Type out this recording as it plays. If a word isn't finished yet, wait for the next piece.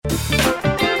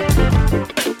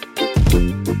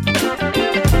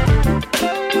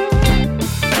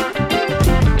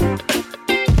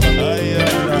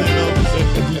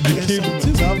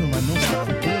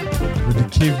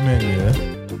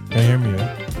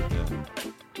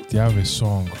They have a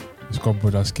song. It's called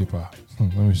Brother Skipper.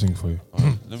 Let me sing it for you.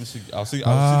 Let me sing. I'll sing you a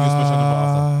special number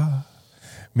after.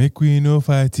 Make we no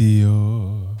fight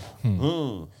you.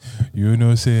 You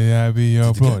know say I be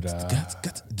your brother.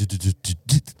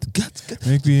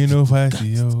 Make me no fight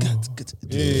you.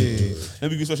 Hey.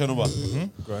 Let me give you a special number.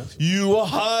 Go ahead. You are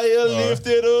higher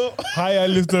lifted up. Higher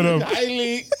lifted up.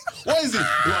 Highly. What is it?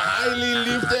 You are highly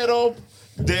lifted up.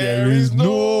 There is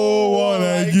no one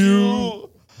like you.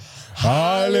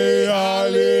 Halle,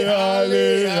 halle,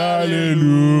 halle,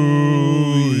 hallelujah.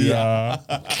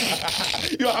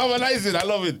 You're harmonizing. I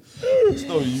love it.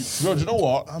 So, bro, do you know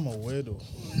what? I'm a weirdo.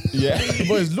 Yeah.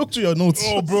 Boys, look to your notes.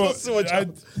 Oh, bro.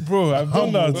 I've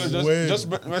done that. Just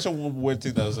mention one weird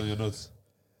thing that's on your notes.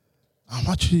 I'm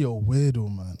actually a weirdo,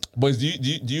 man. Boys, do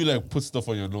you like put stuff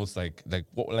on your notes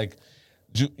what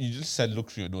you just said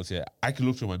look through your notes here. I can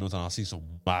look through my notes and I'll see some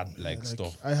bad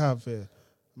stuff. I have a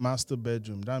master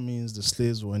bedroom. That means the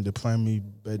slaves were in the primary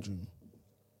bedroom.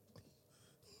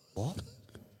 What?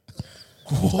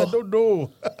 I don't know.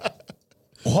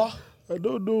 What? I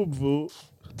don't know, bro.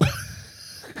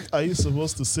 Are you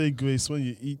supposed to say grace when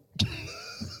you eat?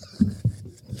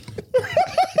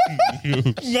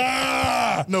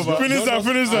 Nah! No, but finish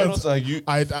that. Like you,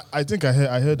 I think I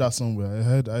heard that somewhere. I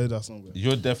heard that somewhere.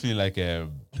 you're definitely like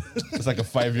it's like a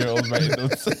 5-year-old writing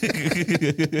notes. I'm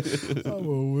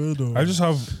a weirdo.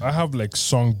 I have like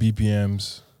song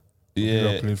BPMs.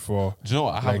 Yeah. Played for. Do you know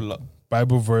what? I have like a lot.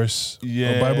 Bible verse.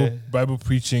 Yeah. Bible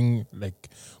preaching like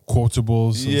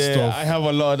quotables and Yeah, stuff. I have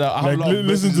a lot of that. I have Like a lot of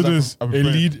listen to messages this. I'm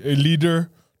A leader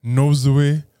knows the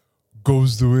way,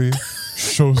 goes the way,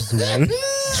 shows the way.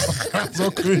 so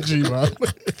cringy, man.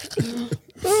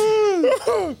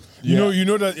 You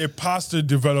know that a pastor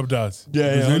developed that.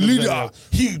 Yeah, He's a leader.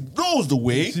 He knows the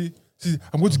way. See,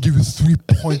 I'm going to give you 3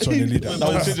 points on the leader. That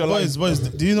will change your life. Boys,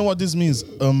 do you know what this means?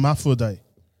 Hermaphrodite.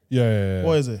 Yeah.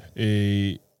 What is it?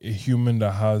 A human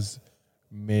that has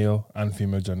male and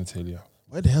female genitalia.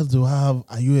 Where the hell do I have?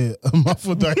 Are you a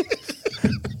hermaphrodite?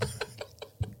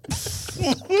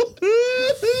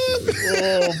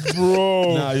 Oh,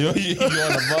 bro. Nah, you're on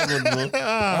a bad one, bro.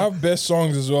 I have best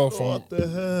songs as well from. What the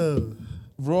hell?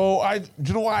 Bro, do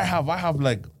you know what I have? I have a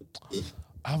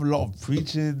lot of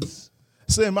preachings.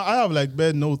 Same, I have like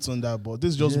bad notes on that, but this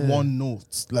is just one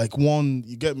note. Like one,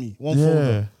 you get me? One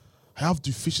folder. I have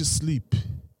to fish sleep.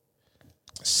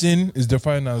 Sin is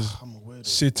defined as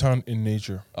Satan in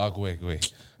nature.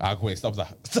 Wait. Stop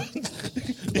that.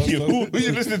 Who are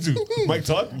you listening to? Mike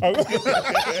Todd?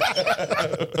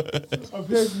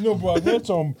 I've heard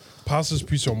some pastors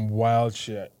preach some wild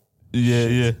shit.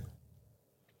 Yeah.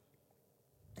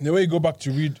 The way you go back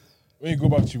to read,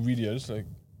 you're just like,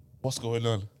 What's going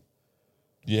on?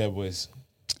 Yeah, boys.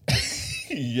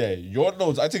 Yeah, your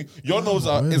notes. I think your notes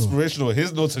are inspirational.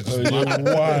 His notes are just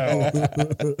wild.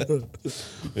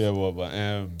 Yeah, but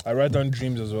I write down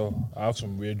dreams as well. I have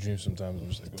some weird dreams sometimes. I'm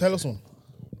just like, Tell us one.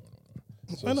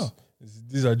 so I know.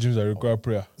 These are dreams that require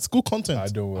prayer. It's good content. I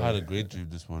don't I had worry. a great dream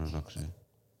this morning, actually.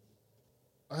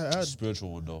 I had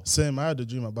Spiritual one, though. same. I had a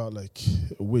dream about like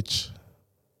a witch.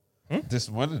 This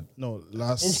morning? No,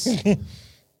 not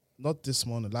this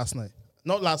morning. Last night.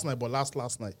 Not last night, but last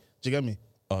night. Do you get me?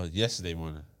 Yesterday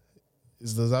morning.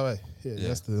 Is that right? Yeah,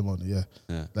 yesterday morning. Yeah.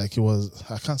 Yeah. Like it was.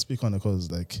 I can't speak on it because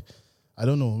like I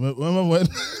don't know. Remember when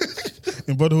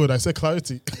in Brotherhood I said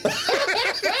clarity?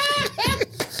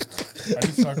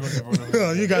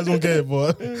 You guys won't get it,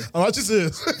 but I'm actually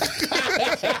serious.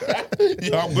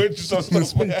 Yeah, I'm going to some stuff.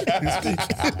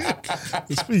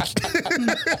 Speak.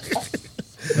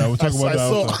 Now we'll talk about that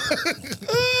after.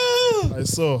 I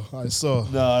saw.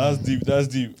 Nah, that's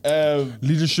deep.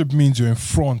 Leadership means you're in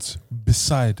front,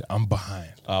 beside, and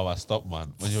behind. Stop,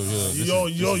 man.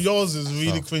 Yours is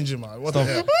really cringy, man. What the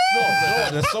hell?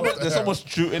 No, there's so much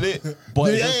truth in it,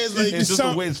 but it's just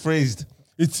the way it's phrased.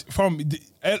 It's from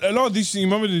a lot of these things.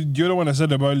 Remember the other one I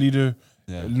said about leader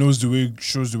knows the way,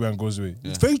 shows the way, and goes the way.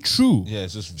 Yeah. It's very true. Yeah,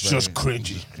 it's just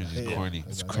cringy. Corny.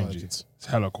 It's cringy. It's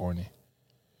hella corny.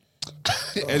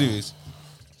 Anyways,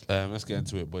 let's get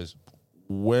into it, boys.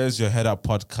 Where's Your Head At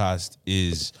podcast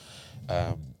is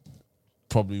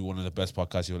probably one of the best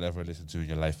podcasts you'll ever listen to in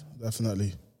your life.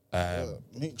 Definitely.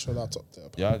 Make sure that's up there.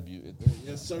 Yeah,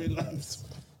 yes, sorry, lads.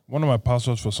 One of my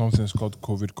passwords for something is called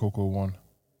COVID Coco 1.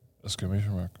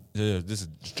 Exclamation mark. Yeah, this is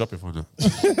just drop your phone now.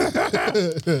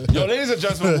 Yo, ladies and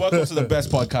gentlemen, welcome to the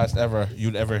best podcast ever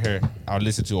you'll ever hear or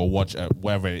listen to or watch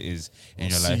wherever it is in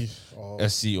your life.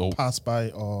 SC or pass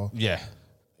by or yeah.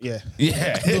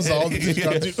 Those are all the things you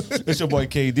can do. It's your boy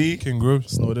KD King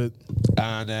Groves. Snowed.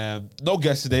 and no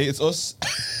guest today. It's us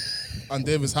And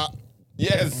Davis hat.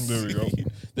 Yes. There we go.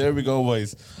 There we go,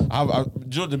 boys. Do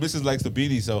you know the missus likes the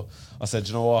beanie, so I said,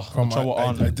 you know what? I'll throw it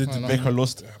on. I did make her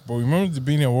lust. But remember the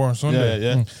beanie I wore on Sunday?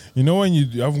 Yeah, yeah. You know when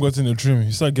you haven't gotten the trim,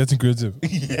 you start getting creative.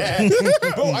 Yeah,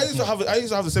 bro. I used to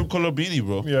have the same color beanie,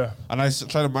 bro. Yeah. And I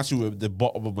try to match it with the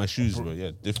bottom of my shoes, bro.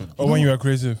 Yeah, different. Or when you are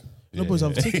creative. No, but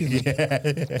I'm thinking.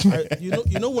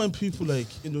 You know when people like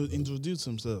introduce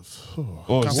themselves.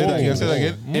 Oh, say that again. Say that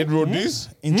again. Introduce.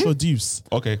 Introduce.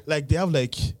 Okay. Like they have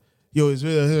like, yo, it's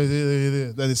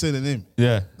then they say the name.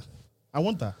 Yeah. I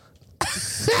want that.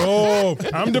 Oh,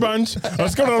 I'm the bunch.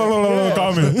 Let's go.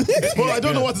 Call me. But I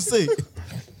don't know what to say.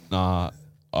 Nah.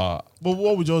 But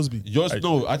what would yours be? Yours,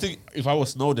 no. I think if I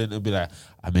was Snowden, it'd be like,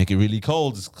 I make it really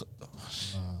cold.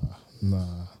 Nah.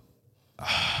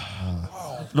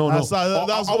 No. That's-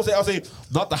 that's- I would say,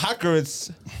 not the hacker.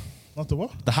 It's Not the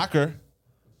what? the hacker.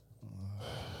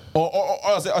 Or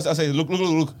I'll say,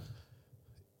 look.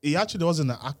 He actually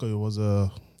wasn't an actor. It was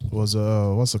a what's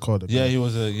it called? Yeah, he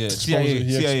was a CIA.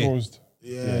 He exposed.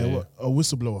 Yeah, a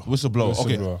whistleblower. Whistleblower.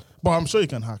 Okay. Whistleblower. But I'm sure you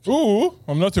can hack. Ooh,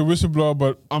 I'm not a whistleblower,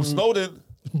 but I'm Snowden.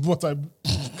 What I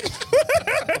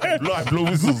I blow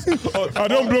whistles. I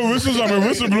don't blow whistles. I'm a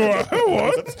whistleblower.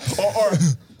 What? or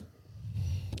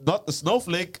not the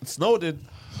snowflake, it's Snowden.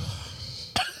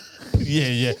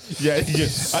 yeah.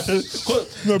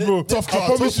 No, bro. I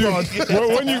promise you.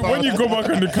 When you go back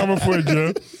on the camera footage,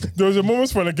 yeah, there was a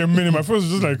moment for like a minute. My face was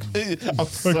just like, I'm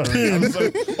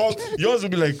sorry. Oh, yours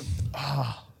would be like,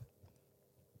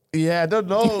 yeah, I don't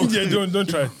know. yeah, don't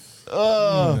try.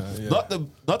 Not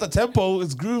the tempo,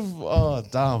 it's groove. Oh,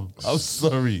 damn. I'm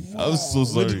sorry. I'm so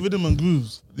sorry. Rhythm and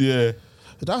grooves. Yeah.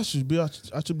 That should be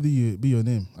actually be your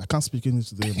name. I can't speak English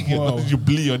today. Man. Wow. You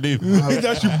bleed your name.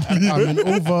 I'm in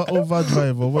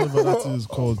overdrive or whatever that is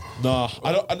called. Nah,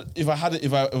 I don't. If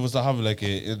I was to have like an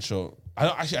intro, I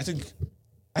don't actually.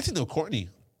 I think they're corny.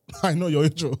 I know your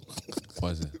intro.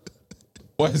 What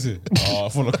is it? Oh,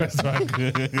 full of Christ man. For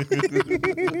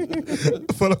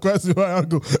the question, I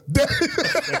go.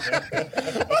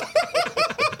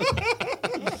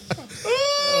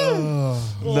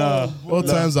 Nah. All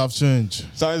times have changed.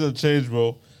 Times have changed,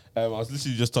 bro. I was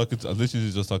literally just talking to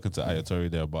Ayatori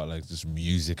there about like just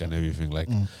music and everything, like,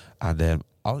 and then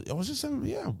I was just saying,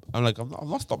 yeah, I'm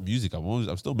not stopped music.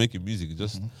 I'm still making music.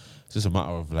 It's just a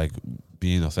matter of like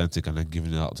being authentic and then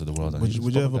giving it out to the world. Would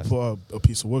you ever put out a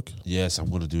piece of work? Yes, I'm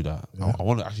gonna do that. Yeah. I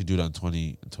want to actually do that in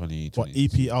 2020. What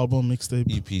EP, album,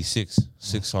 mixtape? EP 6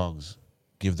 songs.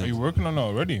 Give them. Are you working on it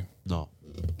already? No.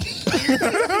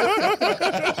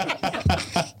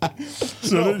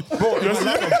 So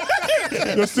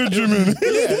you're still dreaming.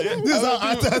 This is how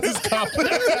I tell this cap.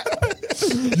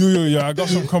 Yo, I got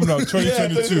some coming out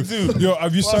 2022. Yo,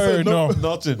 have you started? No.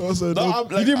 Nothing. Also, No, no. I'm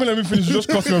You like, didn't even let me finish. You just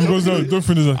cut me off. Goes down. Don't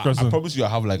finish that I question. promise you, I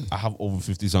have over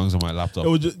 50 songs on my laptop. It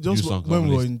was New just songs when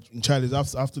we were unreleased. in Charlie's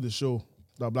after the show,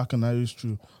 that Black and Irish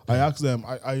True. I asked them,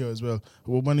 I as well,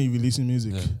 well, when are you releasing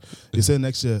music? They said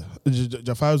next year.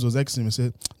 Jafars was exiting. He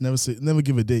said, never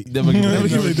give a date. Never give Never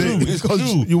give a It's true. date It's because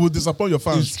true. you will disappoint your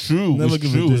fans. It's true. Never It's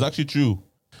give true. a It's date. actually true.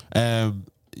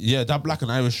 Yeah, that Black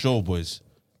and Irish show, boys.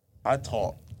 I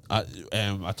thought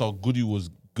Goody was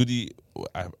Goody.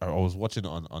 I was watching it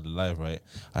on the live, right?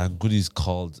 And Goody's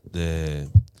called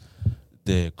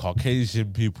the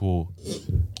Caucasian people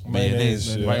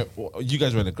mayonnaise, yeah. right? You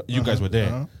guys were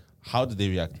there. How did they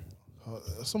react?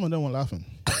 Some of them were laughing.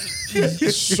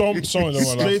 Some of them were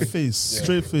Straight laughing. face.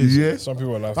 Straight face. Yeah. Some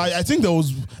people were laughing. I think there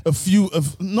was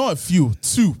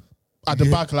two at the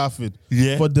back laughing.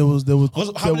 Yeah. But there was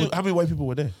How many white people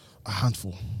were there? a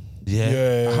handful. yeah,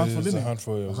 A handful, it's a innit?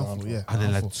 handful. It was a handful. Yeah. And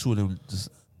then handful. like two of them just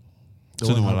They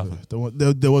two of them were weren't laughing.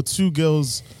 happy. There were two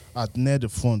girls at near the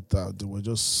front that they were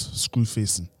just screw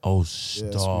facing. Oh,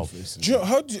 Yeah, stop. screw facing. Do you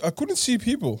know, I couldn't see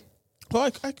people.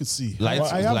 But I could see.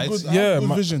 Lights- I have lights? good, I have good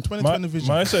my vision. 2020 vision.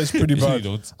 My eyesight is pretty You bad.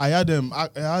 don't. I had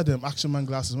Action Man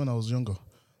glasses when I was younger,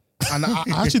 and I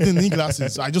actually didn't need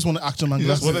glasses. I just wanted Action Man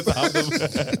Just wanted glasses. to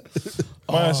have them.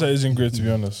 My eyesight isn't great, to be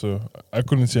honest. So I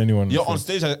couldn't see anyone. You're on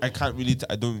stage. I can't really.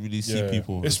 I don't really see Yeah.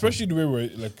 people. Especially the way we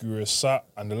were sat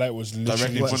and the light was Directly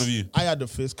literally in front of you. I had the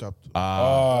face cap.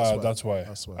 That's why.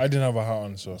 That's why. I didn't have a hat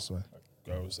on, so why.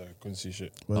 I was like, couldn't see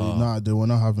shit. But nah, they were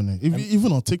not having it.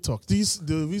 Even on TikTok,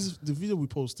 the video we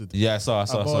posted Yeah, I saw.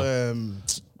 about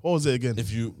what was it again?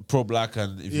 If you pro black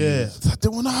and if Yeah, you, they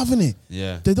were not having it.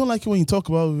 yeah, They don't like it when you talk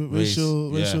about Race,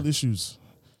 racial yeah. issues.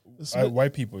 It's a bit-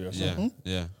 White people, yes. yeah,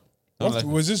 yeah. What, No, like-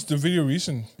 was this the video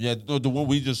recent? yeah, no, the one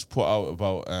we just put out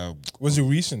about Was it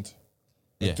recent?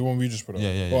 yeah. The one we just put out.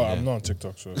 Yeah, yeah, Well, yeah, I'm yeah. not on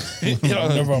TikTok, so you know,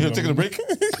 Never you're mind. taking a break.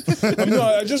 I'm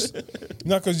not. I just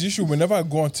because the issue whenever I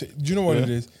go on, do you know what it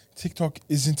is? TikTok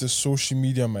isn't a social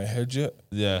media in my head yet.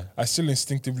 Yeah. I still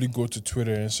instinctively go to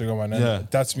Twitter and Instagram, and then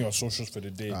that's me on socials for the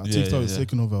day. TikTok is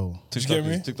taking over.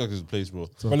 TikTok is the place, bro.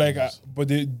 But like,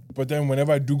 but then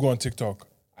whenever I do go on TikTok,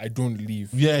 I don't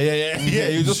leave. Yeah.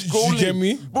 You just scrolling. You get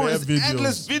me? Bro, it's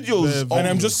endless videos. And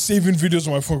I'm just saving videos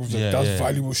on my phone. Like, Yeah, that's yeah.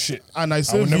 valuable shit. And I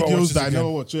save never watch videos it that I again.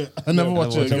 never watch it. I never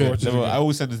watch it again. watch it again. I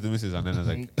always send this to the missus, and then I was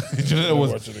like, you know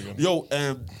what? watch it again. Yo,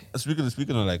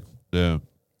 speaking of like the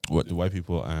white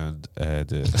people and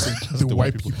the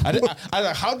white people. I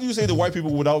like, how do you say the white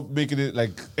people without making it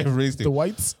like a race thing? The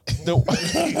whites.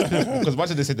 Because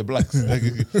imagine they say the blacks. Like,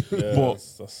 but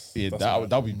That's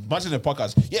that would be imagine the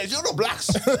podcast. Yeah, you're the blacks.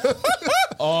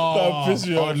 Oh, piss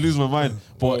you I off. would lose my mind.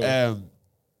 But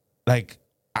like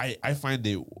I find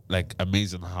it like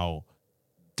amazing how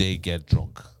they get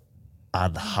drunk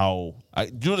and how do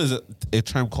you know there's a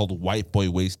term called white boy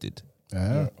wasted.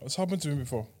 Yeah. It's happened to me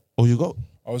before. Oh, you go.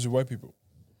 I was with white people.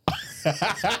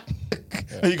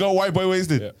 You got white boy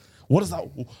wasted. Yeah. What is that?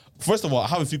 First of all, I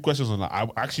have a few questions on that. I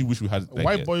actually wish we had like,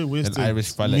 White boy wasted an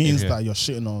Irish fella means in here. that you're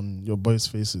shitting on your boys'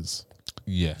 faces.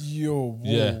 Yeah. Yo, whoa.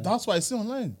 Yeah. That's what I see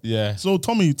online. Yeah. So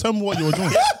Tommy, tell me what you were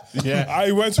doing. Yeah.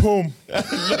 I went home. You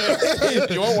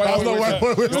want white That's boy not white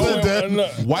boy wasted. No,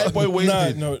 White boy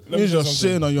wasted. no. Let me Means tell you're you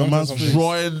something. shitting on your Let me tell man's you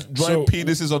face. something. Drawing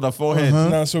penises on the forehead.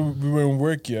 Nah, so we were in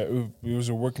work, yeah. It was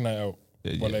a work night out.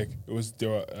 Yeah, But yeah. like it was there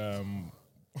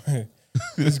were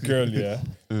this girl, yeah.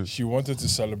 She wanted to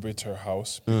celebrate her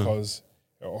house because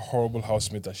a horrible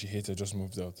housemate that she hated just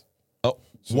moved out. Oh,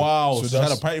 wow. so So she had a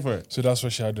that's- party for it. So that's why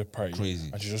she had the party. Crazy.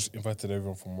 And she just invited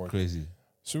everyone from work. Crazy.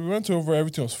 So we went over,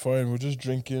 everything was fine. We were just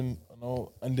drinking and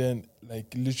all. And then,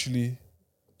 like, literally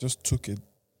just took it.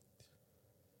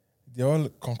 They all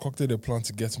concocted a plan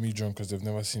to get me drunk because they've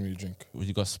never seen me drink. Well,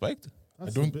 you got spiked?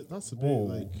 That's don't- a bit. That's a bit Whoa.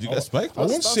 like. Did you get spiked? I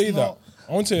won't that's say that. not-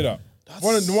 I won't say that.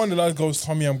 The one that goes,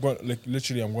 Tommy, I'm going, like,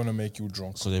 literally, I'm going to make you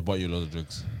drunk. So they bought you a lot of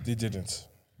drinks. They didn't.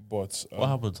 But What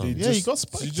happened, Tommy? Yeah, you got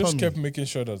spiked, She just Tommy. kept making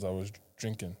sure that I was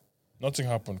drinking. Nothing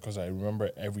happened because I remember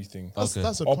everything. Okay.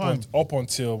 That's a Up, crime. up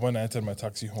until when I entered my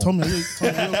taxi home. Tommy, you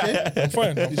okay? I'm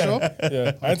fine. I'm You sure? fine.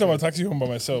 Yeah, I entered my taxi home by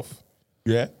myself.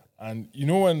 Yeah. And you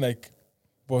know when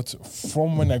but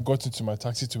from when I got into my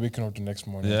taxi to waking up the next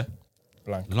morning, Yeah.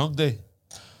 blank. Long day.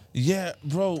 Yeah,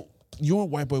 bro. You were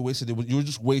white boy wasted. You were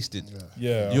just wasted.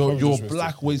 Yeah, You're probably just wasted.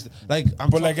 black wasted. Like,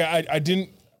 I'm But like I didn't.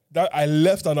 That I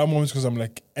left at that moment because I'm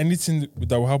like anything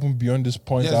that will happen beyond this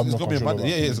point. I yeah, have it's no gonna be a control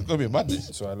madness. over. Yeah, it's gonna be a madness.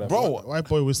 So I left. Bro, White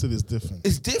boy wasted is different.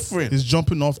 it's different. He's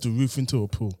jumping off the roof into a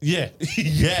pool. Yeah,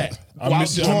 yeah. I'm While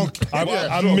missing. drunk. I'm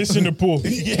While missing the pool.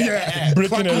 Yeah,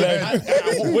 breaking a leg.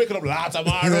 I'm waking up late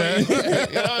tomorrow. You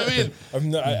know what I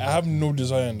mean? I have no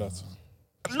desire in that.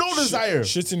 No desire,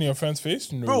 Shit in your friend's face,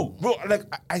 no. bro. Like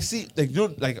I see, like you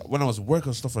know, like when I was working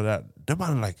and stuff like that. Them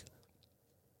man like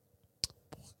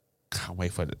can't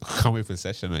wait for the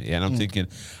session. Yeah, and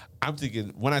I'm thinking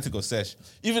when I take a sesh,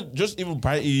 even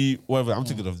party, whatever. I'm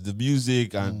thinking of the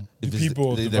music and if it's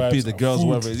people, the, the vibes, the girls, food.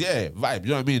 whatever. it is. Yeah, vibe. You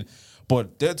know what I mean?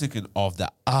 But they're thinking of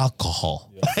the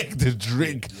alcohol, like the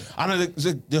drink, and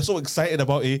they're so excited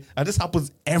about it. And this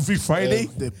happens every Friday.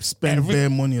 They spend bare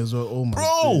money as well. Oh my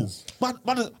Bro, days. man,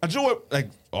 and you know what? Like,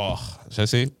 should I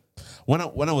say? When I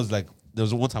was like, there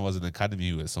was one time I was in the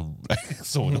academy with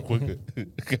someone quick.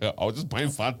 I was just buying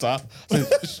Fanta.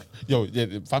 Yo, yeah,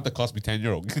 Fanta cost me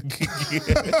 €10.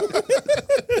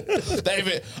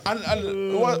 Dave,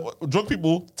 and what, drunk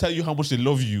people tell you how much they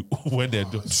love you when they're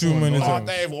doing. Too many times.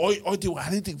 Dave, I do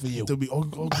anything for you. They'll be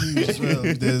ugly as well.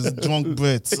 There's drunk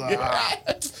breaths.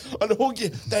 On the whole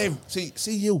game, Dave,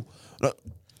 see you. Look,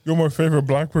 You're my favorite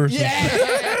black person. yeah.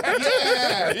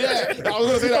 I was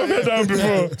gonna say that. I've heard that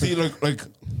before. See,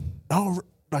 no,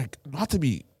 not to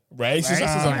be Racism.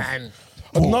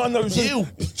 No, you.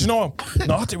 Do you know what?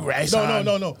 Not to be racist.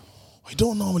 No. I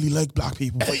don't normally like black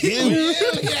people, but you,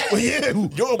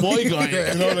 You're a boy guy.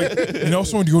 You know,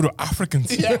 someone you go to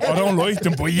Africans. I don't like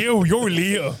them, but you're a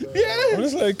leader. Yeah. I'm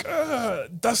just like,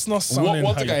 that's not sounding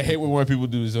One thing hype. I hate when white people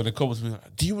do is when they come to me,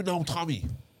 do you know Tommy?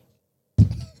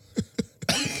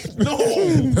 No,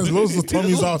 There's loads of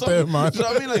Tommies out there, man. Do you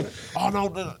know what I mean? Like, oh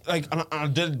no, like,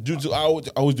 and then I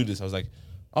always do this. I was like,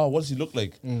 oh, what does he look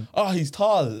like? Oh, he's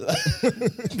tall.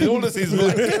 They don't want to say he's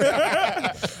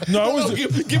black. No, I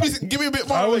always, give me a bit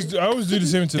more. I always do the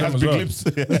same to He them has as big well. lips.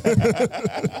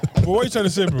 But what are you trying to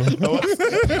say, bro?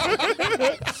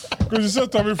 Because you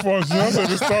said Tommy Fox, you answered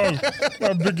this tall,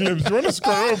 have big lips. You want to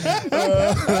square up?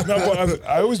 No, but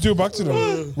I always do it back to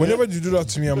them. Whenever you do that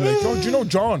to me, I'm like, oh, do you know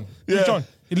John? Who's Yeah. John?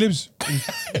 He lives.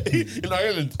 In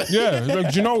Ireland. Yeah.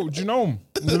 Like, do you know him?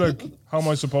 And they're like, how am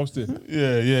I supposed to?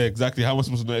 Yeah, exactly. How am I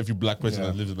supposed to know every black person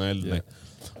that lives in Ireland? Like,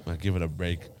 man, give it a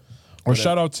break. Or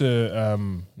shout out to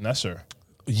Nasser.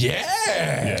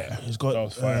 Yeah. He's got That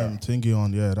was fire. thingy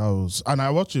on. Yeah, that was. And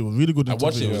I watched it. It was really good. I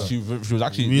watched it. interview. She was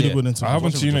actually Really good interview. I haven't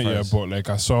watching seen with it the yet, fans. but like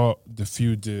I saw the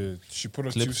few. She put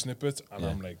up 2 Clips. snippets, and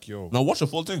I'm like, yo, No, watch the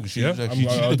full thing. She, Yeah, she, I'm- she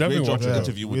I'll did a definitely great job watch to it. the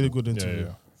interview with Really them. good yeah, interview.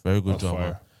 yeah. Very good That's job,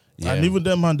 man. fire. Yeah. And even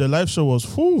then, man, the live show was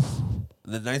whew.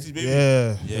 the 90s baby.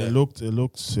 Yeah, Yeah. it looked lit. It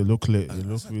looked It's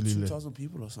like really lit. 2,000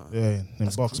 people or something. Yeah, in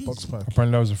That's box crazy. park.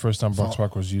 Apparently, that was the first time Box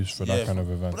Pack was used for Yeah, that kind of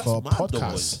event. But For a that's mad, though,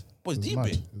 podcast. boys. Boys, It's deep mad.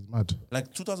 it. It's mad.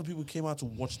 Like 2,000 people came out to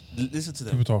watch, listen to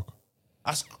them. People talk.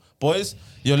 Ask, boys,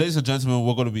 yo, ladies and gentlemen,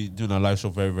 we're going to be doing a live show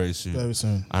very, very soon. Very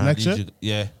soon. And I Next need year?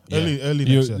 you- yeah. Early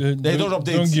next year. They don't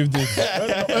update. Don't give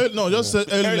dates. No, just say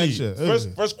early next year.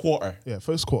 Early. First quarter, Yeah,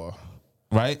 first quarter.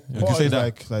 right? You can Quarter say is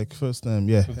that. like first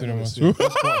yeah. For 3 months. Yeah,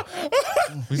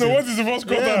 No, what is the first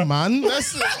quarter? Yeah, man.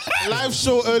 That's live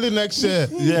show early next year.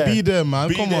 Yeah. Be there, man.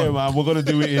 Be Come there, on. man. We're going to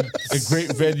do it in a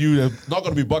great venue. That's not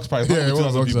going to be box price. Yeah, Yeah, it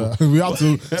was 2,000 people. Boxer. We have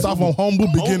to start from humble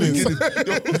beginnings.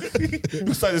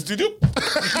 Inside the studio?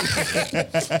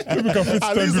 We can fit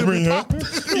At 10 least people it'll in be here. packed.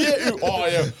 Yeah. Oh,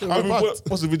 yeah. I mean,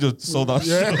 what's the video sold out?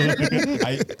 Yeah.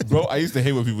 I used to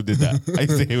hate when people did that. I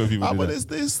used to hate when people Ah, did but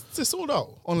that. they sold out.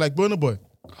 Unlike Burna Boy.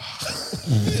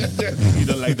 You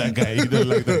don't like that guy. You don't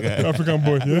like that guy. African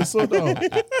boy, They yeah. sold out.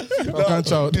 I can't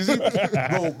shout. You see,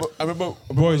 bro, but I remember.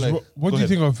 Boys, like, what go do you ahead.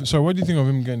 think of? So, what do you think of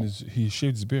him again? Is he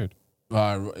shaved his beard?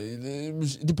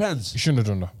 It depends. He shouldn't have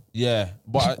done that. Yeah,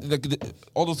 but like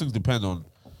all those things depend on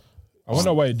I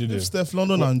wonder why he did If it. Steph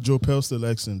London and Joe Pell still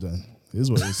likes him, then it is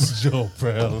what it is. Joe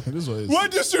Pearl. It is what it is. Why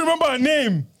do you still remember her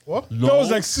name? What? That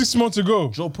was like 6 months ago.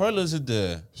 Joe Pearl is in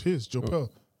the Cheers, Joe Pell.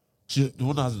 the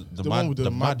one that has The one with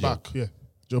the mad yo. back. Yeah.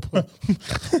 Joe Pell.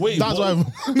 Wait, That's what? why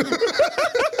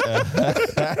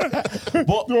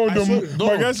But No, I swear- no,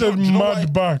 my guy do said you know why-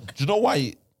 mad back. Do you know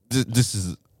why this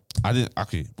is? I didn't.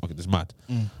 Okay, this is mad.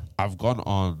 I've gone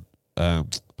on.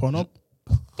 Porn up.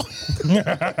 Thank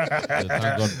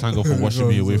God for washing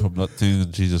me away from that thing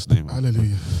in Jesus' name.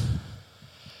 Hallelujah.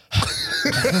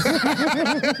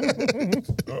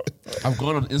 I've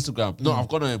gone on Instagram. No, I've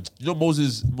gone on. You know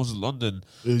Moses London.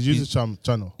 It's YouTube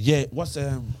channel. Yeah, what's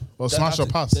Or that- Smash or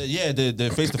Pass. Yeah,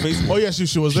 the face to face. Oh yeah,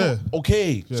 she was there.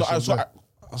 Okay, Yeah, so she I was so there.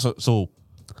 I, so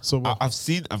So what? I've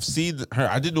seen her.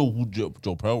 I didn't know who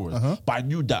Joe Pearl was, but I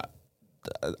knew that.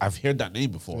 I've heard that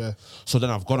name before. Yeah. So then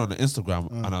I've gone on the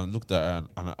Instagram and I looked at her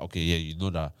and okay, yeah, you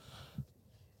know that.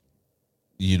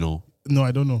 You know, No,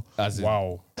 I don't know. as in,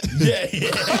 Wow. yeah.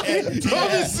 Instagram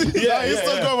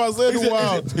has said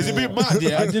wow. It's a bit mad,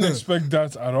 yeah. I didn't expect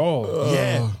that at all.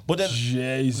 Yeah, but then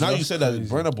Jesus, now you that's said that crazy.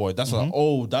 Burna Boy. That's like,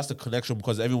 oh, that's the connection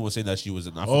because everyone was saying that she was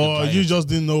an African Oh, giant. you just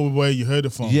didn't know where you heard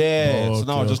it from. Yeah, Oh, so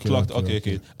now I okay, just okay, clocked. okay,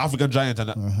 Okay, African giant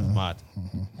and mad.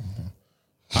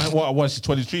 And what was she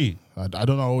 23? I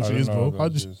don't know how old I she don't is, know bro. how How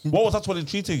old do she you- is. What was that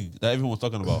 23 thing that everyone was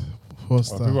talking about? What's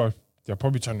Well, that? people they're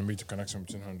probably trying to make the connection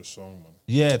between her and the song, man.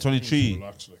 Yeah, 23.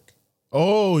 Relax, like.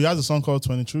 Oh, he has a song called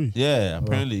 23. Yeah,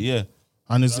 apparently, yeah.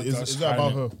 And That's is that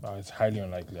about her? It's highly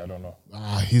unlikely. I don't know.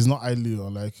 He's not highly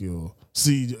unlike you.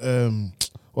 See,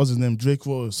 what's his name? Drake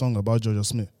wrote a song about Georgia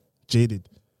Smith. Jaded.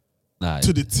 Nah,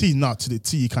 To the T, not to the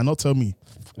T. You cannot tell me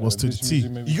it was to the This music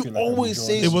T. made me you feel like I'm always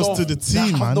say It was stuff to the T, that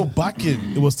have man. no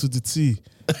backing. It was to the T.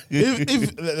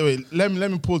 if wait,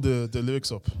 let me pull the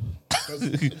lyrics up.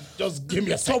 Just give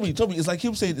me a second. Tell me, it's like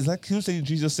him saying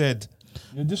Jesus said.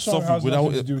 Yeah, this song Something has without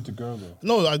nothing to it- do with the girl, though.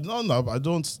 No, I don't. I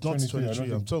don't. Not 23, 23. I don't I'm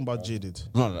think- talking about Jaded.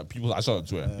 No, people. I saw it on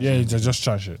Twitter. Yeah, they're just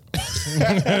trash it.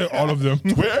 All of them.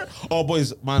 Where? Oh,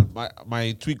 boys, man,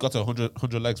 my tweet got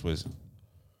 100 likes, boys.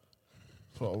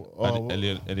 Oh,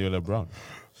 Eliola Brown.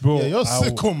 Bro, yeah, you're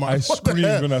sicko, man. I What the screamed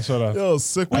hell? when I saw that. Yo,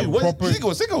 sick. Wait, what? proper-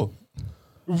 Sicko.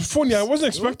 It was funny. I wasn't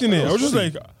expecting it. I was just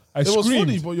like, I It was screamed.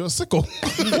 funny, but you're sicko.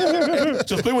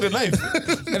 Just play with a knife.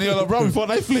 Eliola Brown before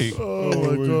knife play.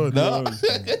 Oh my god. Nah.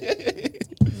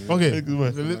 Okay,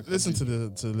 listen to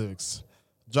the lyrics.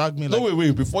 Drag me like No,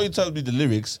 wait. Before you tell me the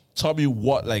lyrics, tell me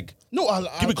what, like, no.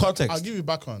 Give me context. I'll give you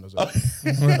background as well.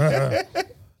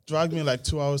 Drag me like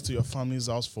 2 hours to your family's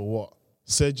house for what?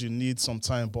 Said you need some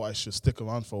time, but I should stick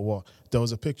around for what? There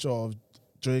was a picture of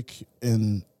Drake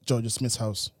in Georgia Smith's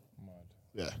house.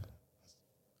 Yeah.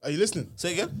 Are you listening?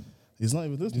 say again? He's not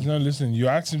even listening. He's not listening. You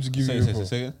asked him to give you info.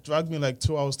 Say again? Drag me like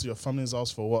 2 hours to your family's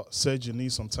house for what? Said you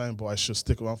need some time, but I should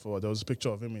stick around for what? There was a picture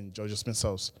of him in Georgia Smith's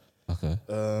house. Okay.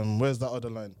 Where's that other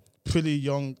line? Pretty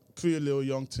little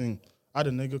young thing. I had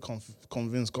a nigga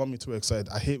convinced, got me too excited.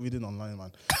 I hate reading online,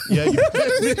 man. Yeah,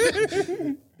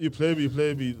 you play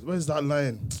me. Where's that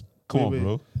line? Come on, wait,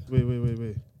 bro.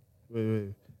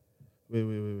 Wait.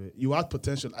 You had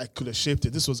potential. I could have shaped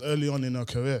it. This was early on in her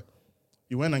career.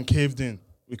 You went and caved in.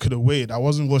 we could have waited. I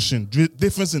wasn't rushing.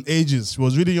 Difference in ages. She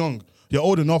was really young. You're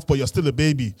old enough, but you're still a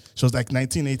baby. She was like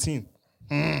 19, 18.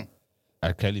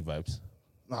 R. Kelly vibes.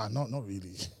 Nah, not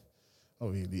really.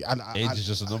 Not really. Age is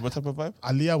just a number type of vibe.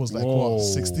 Aliyah was like, Whoa. what,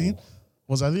 16?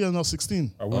 Was Aliyah not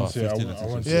 16? I wouldn't say. 15 I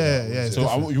wouldn't say. Yeah. it's So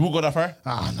different. you will go that far?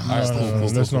 No,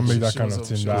 let's not make that She kind was of a-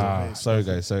 thing. she was a Nah. base. Sorry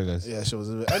guys. Yeah, she was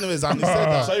a bit. Anyways, and he said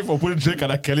that. Sorry for putting Drake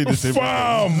and R. Kelly the same.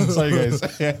 Fam! Sorry guys.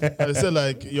 They said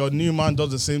like your new man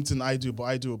does the same thing I do, but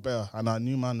I do it better, and our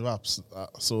new man raps.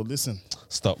 So listen,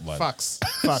 Stop, man. facts.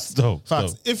 Stop.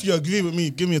 If you agree with me,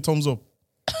 give me a thumbs up.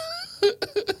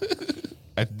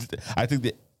 I think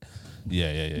the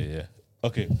yeah.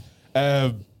 Okay.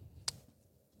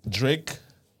 Drake.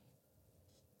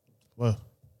 Well,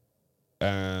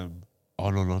 Oh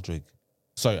no, not Drake.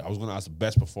 Sorry, I was gonna ask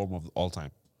best performer of all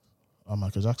time.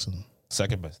 Michael Jackson.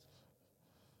 Second best.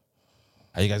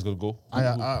 Are you guys gonna go?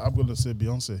 I'm gonna say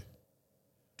Beyonce.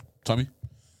 Tommy?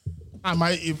 I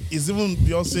might. Is even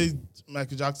Beyonce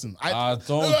Michael Jackson? Don't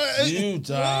do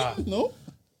that. No.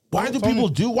 Why do Tommy. people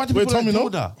do? Why do Wait, people Tommy, do no?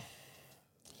 that?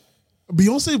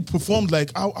 Beyonce performed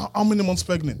like how many months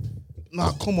pregnant?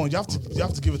 Nah, come on. You have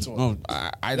to give it to her. No,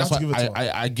 I that's have to why give it to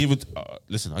her. I give it.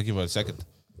 Listen, I give her a second.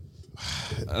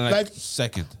 Like-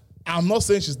 second. I'm not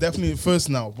saying she's definitely first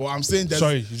now, but I'm saying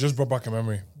Sorry, you just brought back a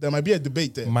memory. there might be a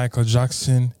debate there. Michael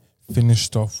Jackson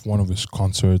finished off one of his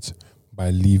concerts by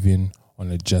leaving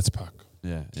on a jetpack.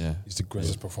 Yeah. He's the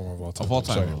greatest performer of all time. Of all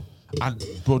time, Sorry. bro. And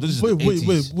bro, this is Wait, the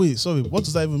 80s. wait. Sorry, what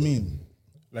does that even mean?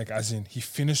 Like, as in, he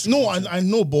finished. No, the concert. I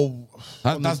know, but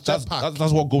on That's the jetpack.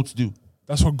 that's what goats do.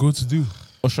 That's what go to do.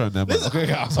 Oh, sure, man.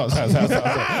 Okay, I'm sorry.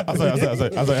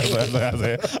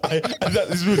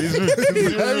 It's rude.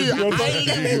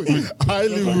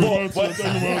 Highly rude.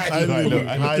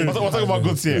 We're talking about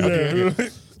goods here. Okay.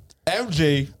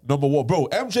 MJ number one, bro.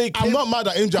 MJ. I'm not mad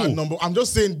at MJ Cool. number. I'm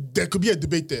just saying there could be a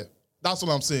debate there. That's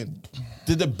what I'm saying.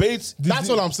 The debates. That's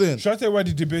what I'm saying. Should I tell you why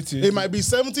the debate is? It might be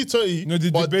 70-30. No,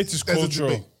 the but debate is there's a cultural.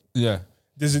 debate. Yeah.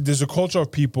 There's a culture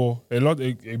of people,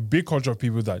 a big culture of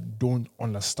people that don't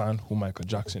understand who Michael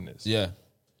Jackson is. Yeah.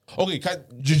 Okay.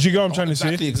 Do you get what I'm trying to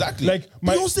say? Exactly. Like,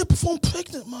 Beyonce performed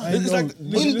pregnant, man. I know.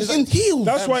 In heels.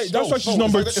 That's why she's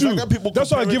number two.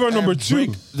 That's why I give her number two.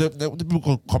 The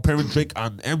people comparing Drake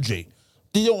and MJ,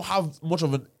 they don't have much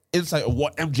of an insight of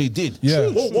what MJ did. Yeah.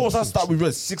 What was that stat we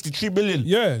read? 63 million.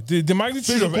 Yeah, the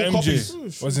magnitude of Physical MJ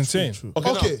copies. was insane. Okay.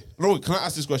 Okay. Now, can I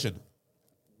ask this question?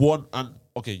 One and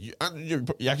okay, you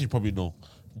actually probably know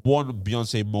one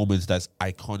Beyonce moment that's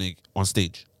iconic on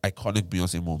stage. Iconic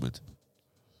Beyonce moment.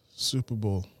 Super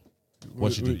Bowl.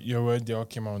 What she do? Yeah, where they all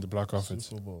came out with the black outfits.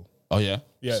 Super Bowl. Oh yeah.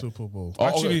 Yeah. Super Bowl. Oh,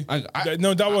 Actually, okay.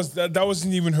 no, that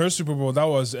wasn't even her Super Bowl. That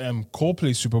was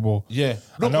Coldplay Super Bowl. Yeah.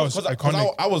 And that was 'cause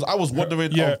iconic. I was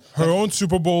wondering. Yeah, her own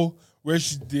Super Bowl where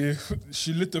she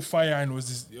lit the fire and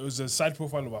it was a side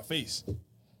profile of her face.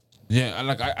 Yeah, and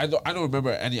like I don't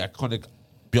remember any iconic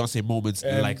Beyonce moments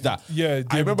like that. Yeah,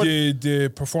 I remember. the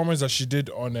performance that she did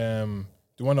on the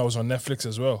one that was on Netflix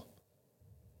as well.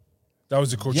 That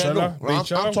was the Yeah, Coachella. no, I'm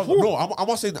Beychella. talking, Woo. no, I'm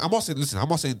not saying. Listen, I'm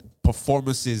not saying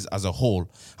performances as a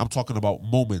whole. I'm talking about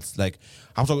moments. Like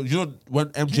I'm talking. You know when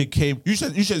MJ came, you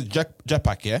said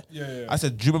jetpack, yeah? Yeah. I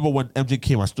said, do you remember when MJ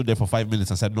came? I stood there for 5 minutes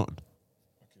and said nothing.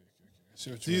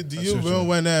 See what Do you mean. I see remember what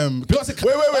when Beyonce-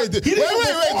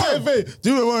 wait, do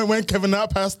you remember when Kevin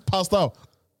Hart passed out?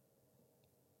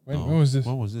 when was this?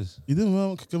 When was this? You didn't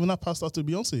remember when Kevin Hart passed out to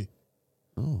Beyonce?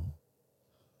 Oh.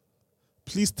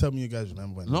 Please tell me you guys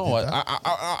remember when. No, he did that.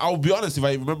 I'll be honest. If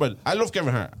I remember, I love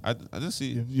Kevin Hart. I didn't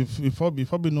see. You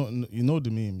probably know the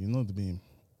meme. You know the meme.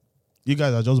 You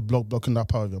guys are just blocking that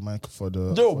part of your mic for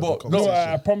the. No, for but- the No,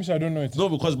 conversation. I promise you I don't know it. No,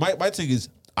 because my thing is,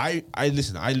 I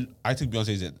listen. I think Beyonce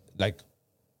is like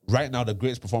right now the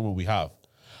greatest performer we have,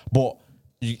 but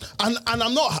And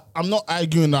I'm not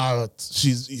arguing that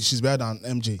she's better than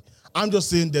MJ. I'm just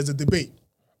saying there's a debate.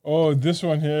 Oh, this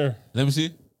one here. let me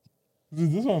see.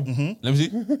 This one. Let me see.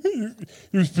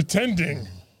 He was pretending.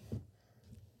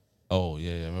 Oh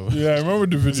yeah. Remember? Yeah, I remember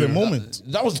the video. It's a moment.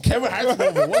 That was Kevin Hart's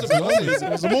moment. It wasn't Beyonce's. It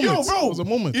was a moment. Yo, bro, It was a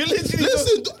moment. You literally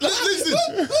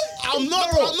Listen. I'm not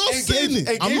saying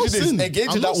it. I'm not saying it. Engage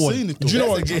I'm in not that one. saying it. Do you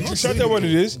know Let's what? engage. Should I tell you what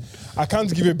it is? I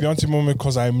can't give a Beyonce moment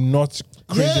because I'm not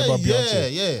crazy Yeah, about Beyonce.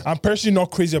 yeah. I'm personally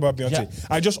not crazy about Beyonce. Yeah.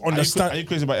 I just understand. Are you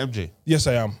crazy about MJ? Yes,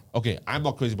 I am. Okay, I'm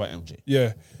not crazy about MJ.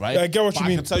 Yeah. Right? I get what But you I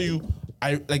mean. can tell you,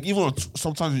 I like even on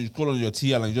sometimes you scroll on your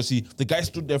TL and you just see the guy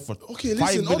stood there for Okay, 5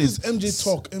 listen. All this minutes. MJ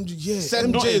talk. MJ, yeah. Said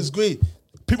MJ nothing. is great.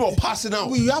 People are passing out.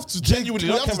 We have to Genuinely,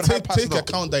 we not have to Kevin Hart take passing out.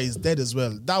 account that he's dead as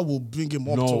well. That will bring him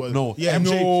up to No. yeah.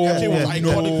 MJ was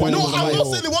iconic when he No, was I'm alive. not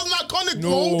saying it wasn't iconic, No,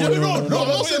 bro. no, no, I'm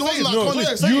not saying it wasn't No,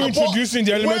 iconic. you But introducing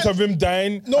the element when- of him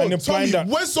dying No, and implying Tommy, that.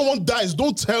 when someone dies,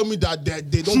 don't tell me that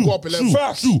they don't go up a level.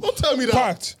 Fact. Don't tell me that.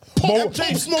 Fact. Pop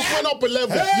But- Smoke went up a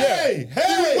level. Hey,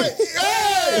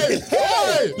 Hey!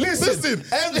 Listen.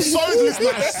 Sorry,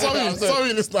 listeners.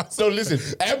 Sorry, listeners. So listen,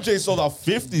 MJ sold out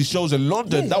 50 shows in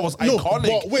London. That was No,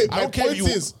 iconic. but wait, I my don't care point if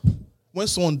you. is, when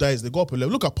someone dies, they go up a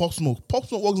level. Look at Pop Smoke. Pop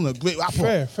Smoke wasn't a great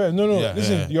rapper. Fair. No. Yeah,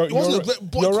 Listen, yeah. It wasn't a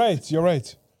great- but- you're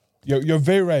right. You're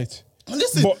very right.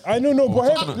 Listen, But I don't know.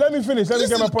 But hey, let me finish. Let me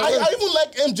listen, get my point. I even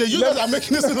like MJ. You guys are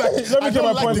making this like Let me I get don't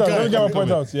my like point the out. guy. Let me get my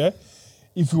point out. Yeah.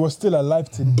 If he was still alive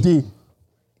today.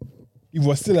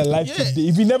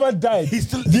 If he never died,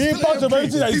 the impact of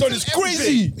everything that he's done is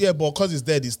crazy. Yeah, but because he's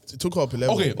dead, it took up a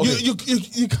level. Okay. You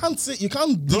can't say you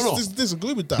can't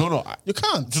disagree with that. No. You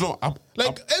can't. Do you know?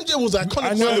 MJ was iconic. I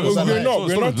when know he was alive. we're not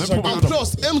Let me put my And hand up.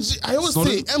 plus, MJ, I always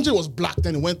say MJ was black,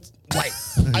 then he went white.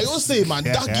 I always say, man,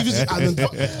 that gives you an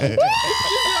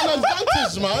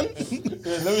advantage, man.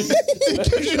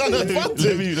 It gives you an advantage.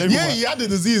 let me- Yeah, he had the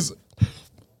disease.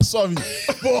 Sorry,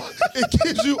 but it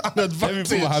gives you an Let me advantage.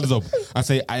 put my hands up and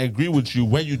say I agree with you.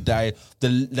 When you die, the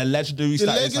legendary The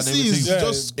status and legacy is everything,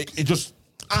 just. it just.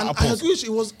 And I catapults. agree with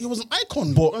you, he was an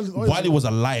icon. But while he was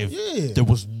alive, Yeah. there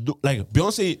was no like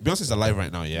Beyonce's alive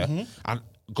right now, yeah. And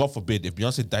God forbid if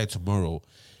Beyonce died tomorrow,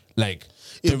 like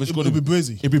there was going to it'd be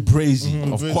brazy. It'd be brazy.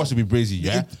 Of brazy. course, it'd be brazy.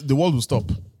 Yeah. The world will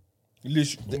stop.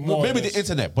 No, maybe the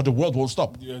internet, but the world won't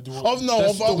stop. Oh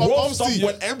no, The world stopped obviously.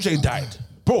 when MJ died,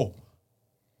 bro.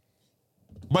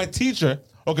 My teacher.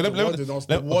 Okay, let me.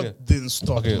 The world didn't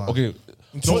stop. Okay, man. okay.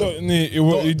 So, the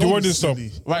word Don't be didn't stop.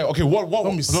 silly. Right. Okay. What?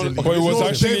 Don't be silly. But it was No,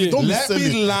 actually- David, don't be Let silly.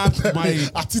 me land my.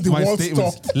 I think the my world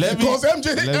statements. stopped. Let me- Because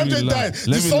MJ let me died. land. The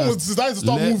Let me sun land. was decided to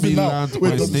stop Let moving me now. land Wait, my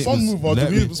does the sun statements. move or Let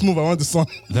do me- we move around the sun?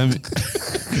 Let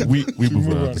me. we move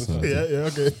around. the sun. Yeah,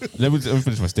 okay. Let me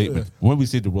finish my statement. When we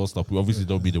say the world stop, we obviously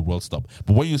don't mean the world stop.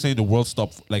 But when you're saying the world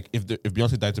stop, like if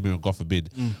Beyonce died tomorrow, God forbid,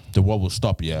 the world will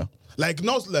stop. Yeah. Like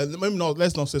maybe not.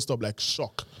 Let's not say stop. Like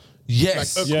shock.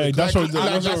 Yes. Like, Yeah, that's what-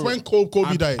 that's that's when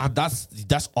Kobe died. And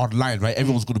that's online, right?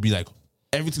 Everyone's gonna be like,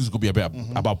 everything's gonna be about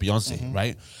Beyonce,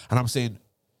 right? And I'm saying,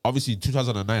 obviously,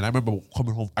 2009. I remember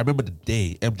coming home. I remember the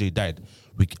day MJ died.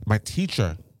 My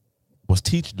teacher was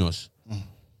teaching us,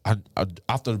 and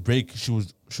after the break, she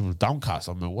was downcast.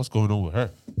 I'm like, what's going on with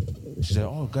her? She said,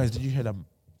 "Oh, guys, did you hear that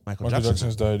Michael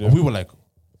Jackson's died, yeah. And we were like,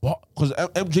 what? Because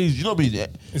MJ's, you know what I mean?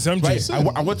 It's MJ.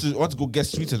 Right? I went to go get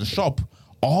sweets in the shop.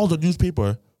 All the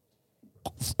newspaper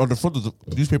on the front of the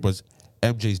newspapers,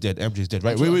 MJ's dead. MJ's dead.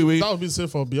 Right? Wait. That would be safe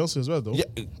for Beyonce as well, though.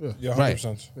 Yeah, Right.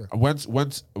 100%. I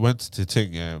went to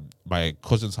take my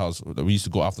cousin's house that we used to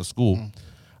go after school,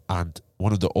 and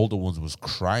one of the older ones was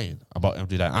crying about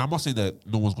MJ dying. I'm not saying that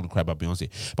no one's going to cry about Beyonce,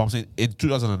 but I'm saying in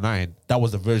 2009 that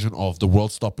was the version of the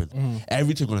world stopping.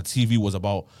 Everything on the TV was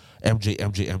about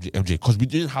MJ because we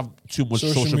didn't have too much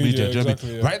Social social media. media, do you know what I mean?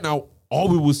 exactly, yeah. Right now, all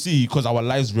we will see, because our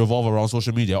lives revolve around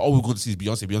social media, all we're going to see is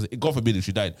Beyonce. God forbid if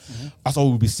she died. That's all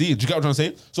we'll be seeing. Do you get what I'm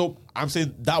trying to say? So I'm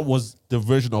saying that was the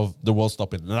version of the world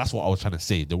stopping. And that's what I was trying to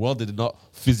say. The world did not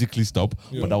physically stop,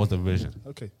 but that was the version.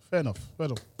 Okay, fair enough.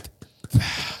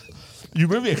 You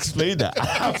made me explain that.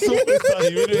 I'm so sorry.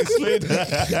 You made me explain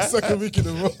that. Second week in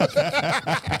a row.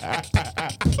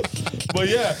 But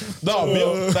yeah, no,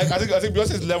 like I think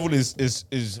Beyonce's level is.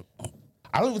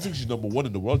 I don't even think she's number one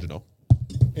in the world. You know,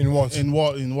 In what? In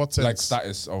what sense? like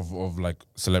status of like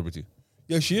celebrity.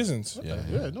 Yeah, she isn't.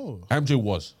 Yeah, no. MJ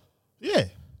was Yeah,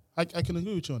 I can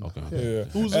agree with you on that. Okay. Yeah.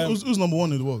 Who's number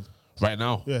one in the world? right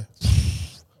now. Yeah.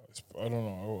 I don't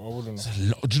know. I wouldn't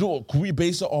know. Do you know what? Could we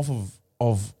base it off of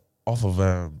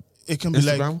It can be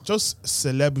Instagram? like just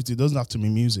celebrity. It doesn't have to be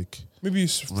music. Maybe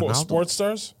Ronaldo? sports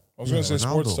stars. I was going to say Ronaldo.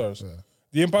 sports stars.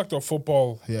 The impact of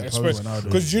football, Yeah, probably especially Ronaldo.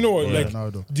 because you know what, Yeah, like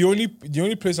Ronaldo. the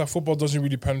only place that football doesn't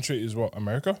really penetrate is what,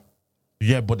 America.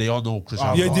 Yeah, but they all know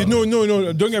Cristiano. Yeah, no.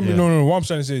 Don't get me. Yeah. No. What I'm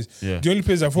trying to say is Yeah. the only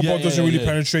place that football Yeah, doesn't yeah, really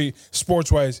yeah. penetrate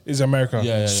sports wise is America.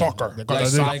 Yeah. Soccer. Like,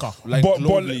 Soccer. like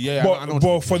globally, yeah. I know what you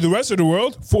but for the rest of the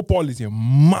world, football is a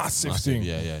massive thing.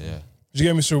 Yeah. Do you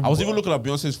get me? So I was even looking at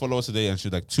Beyonce's followers today, and she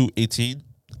was like 218,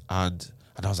 and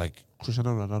I was like,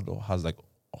 Cristiano Ronaldo has like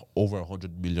over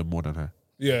 100 million more than her.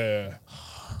 Yeah.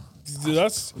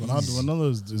 That's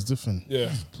Ronaldo is different.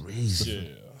 yeah. Crazy. Yeah.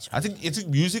 That's I think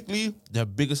musically, their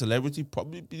biggest celebrity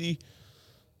probably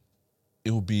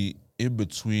it will be in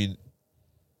between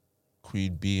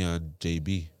Queen B and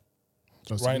JB.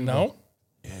 Justin right Bieber. now,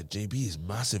 Yeah, JB is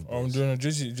massive. Bro. I'm doing a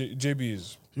JB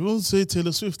is You won't say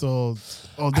Taylor Swift or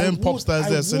them pop would, stars I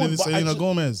there, would, Selena, but I Selena just-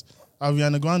 Gomez,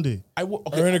 Ariana Grande. I would.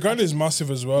 Okay, Ariana Grande is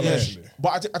massive as well, yeah, actually.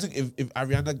 but I think if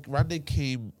Ariana Grande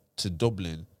came to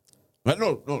Dublin, right,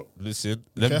 no, listen,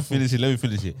 let me finish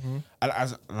it. And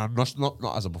I'm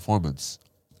not as a performance,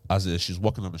 as she's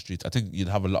walking on the streets. I think you'd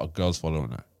have a lot of girls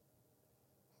following her.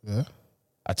 Yeah.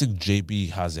 I think JB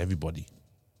has everybody.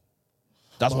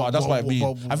 That's why I mean.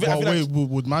 I feel wait, like,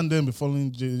 would man then be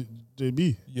following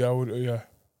JB? Yeah, I would. Yeah,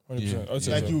 100%. I'd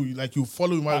say so. Like you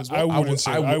follow him as I well? wouldn't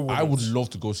say. I I would wouldn't. love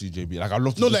to go see JB. Like I'd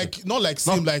love to. No, just- like not like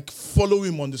same, like follow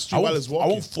him on the street while he's I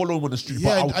walking. won't follow him on the street.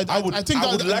 Yeah, but I would. I think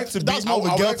would that- like to. that's be, more of a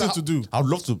I would girl like thing to do. I would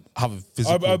love to have a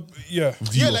physical Yeah.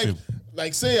 view Yeah, of like him.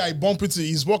 like say I bump into,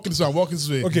 he's walking this way, I'm walking this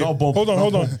way. Okay, No bump, hold on, no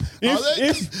hold on. bump.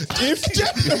 If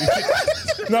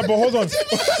no, but hold on.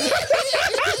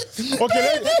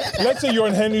 Okay, let's say you're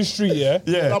on Henry Street, yeah.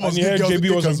 Yeah. That And must you heard give girls JB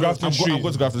the was on kick as well. Grafton Street. I'm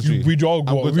going to Grafton Street. We'd all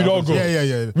go. I'm We'd all go.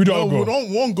 Yeah. We'd all No, go.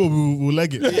 we won't go. We'll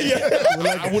leg it.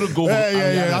 I wouldn't go.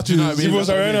 Yeah. Do you know what I If it mean? was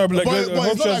Ariana, I'd be like, But I it's hope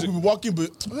not she like has- we'll be walking,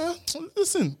 but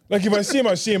listen, like if I see him,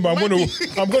 I see him, but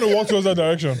I'm gonna walk towards that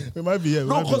direction. it might be, yeah.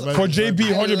 No, because For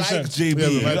JB, I 100%. like JB. Yeah,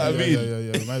 You know what I mean?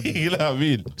 it might be. You know what I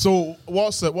mean? So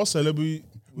what celebrity?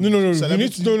 No. We need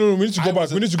Celebrity- to. We need to go back.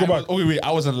 We need to go back. Okay, wait.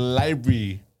 I was in the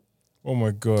library. Oh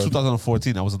my god.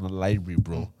 2014. I was in the library,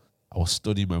 bro. I was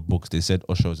studying my books. They said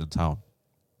Usher was in town.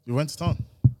 You went to town.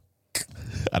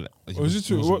 And Was it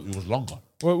too- what- It was longer.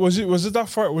 What, was it that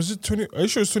far? Was it 20? Are you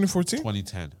sure it's 2014?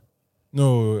 2010.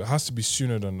 No, it has to be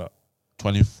sooner than that.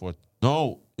 24.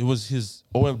 No, it was his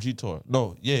OMG tour.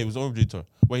 No, yeah, it was OMG tour.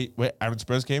 Wait, Aaron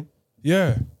Spurs came?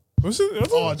 Yeah. Was it? I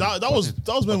Oh, thought- that was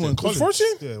when we were in college. 14?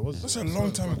 Yeah, it was. That's a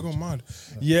long time ago, man.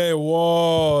 Yeah, it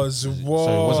was. It Sorry, it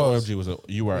was. wasn't OMG, it was a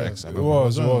URX. I It remember.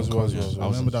 was. I I was,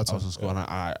 remember that I was time. in school and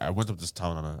I went up this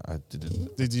town and I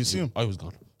didn't. Did you see him? Oh, he was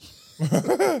gone.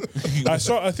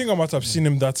 I think I might have seen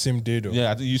him that same day though.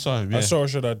 Yeah, I think you saw him. Yeah. I saw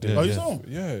Usher that day. Yeah, Oh, you yeah. saw him?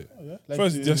 Yeah. Like,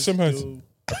 First, he's there's some heights. still-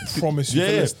 I promise you, Yeah,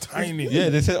 it's yeah. tiny. Yeah,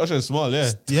 they said Usher is small.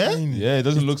 Yeah, Yeah, yeah, it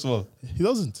doesn't look small. he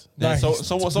doesn't. Yeah, Nah, so he's-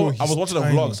 someone, bro, I was he's watching a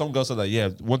tiny. vlog. Some girl said that. Yeah,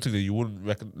 one thing that you wouldn't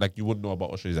reckon, like you wouldn't know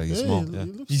about Usher is that he's small. Yeah,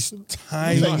 He's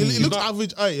tiny. Like, he's he looks not-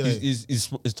 average height. Like.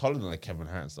 he's taller than like Kevin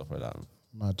Hart and stuff like that.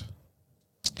 Mad.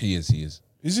 He is.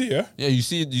 Is he? Yeah. Yeah, you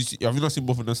see. Have you not seen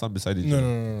both of them stand beside each No, other?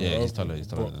 no. Yeah, he's taller. He's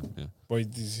taller But- than him. Yeah. But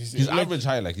he's He's like- average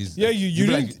height. Like he's. Yeah, like, you he'd be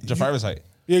didn't- like Jafari's height.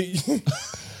 Yeah.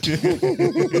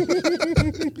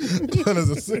 That's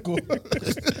a sick one.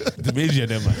 The major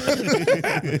them.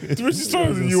 Man. He's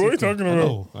taller than you. What are you talking I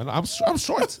about? know. I'm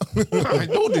short. I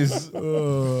know this.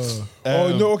 Oh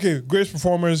no. Okay. Greatest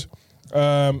performers.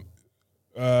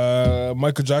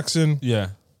 Michael Jackson. Yeah.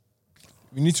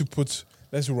 We need to put.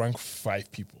 Let's rank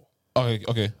 5 people.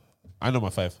 Okay. I know my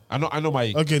 5. I know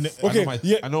my. Okay, Okay,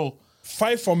 yeah. I know.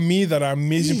 5 for me that are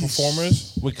amazing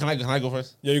performers. Wait, can I go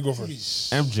first? Yeah, you go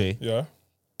first. MJ, Yeah.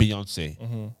 Beyonce.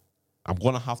 I'm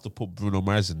gonna have to put Bruno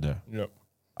Mars in there. Yeah.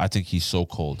 I think he's so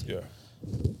cold. Yeah.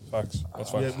 Facts.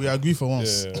 That's Yeah, facts. we agree for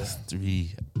once. Yeah.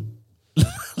 3.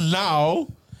 Now,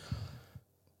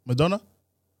 Madonna.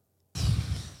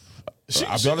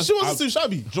 I'll be honest. She wasn't too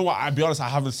shabby. Do you know what? I'll be honest. I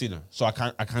haven't seen her, so I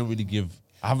can't really give.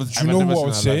 I haven't. Do you know never what I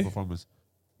would seen her live say? performance.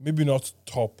 Maybe not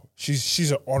top.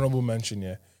 She's an honorable mention.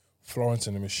 Yeah. Florence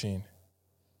and the Machine.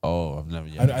 Oh, I've never.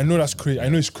 Yeah. I know that's crazy. I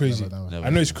know it's crazy. Never. I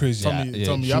know it's crazy. Yeah. Tommy, yeah,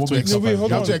 Tommy, she you have won't to make explain, top five.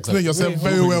 you have to explain yourself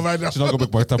very well right now. She's not gonna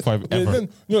make my top 5 Yeah, ever. then,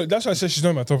 no, that's why I said she's not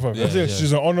in my top 5. I said yeah.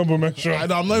 she's an honorable mention. I'm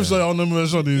not even sure on the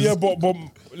mention is. Yeah, but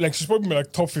like she's probably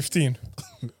like top 15.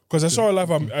 Because I saw her live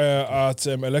at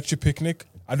Electric Picnic.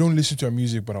 I don't listen to her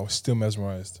music, but I was still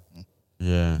mesmerized.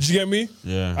 Yeah. Did you get me?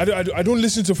 Yeah. I don't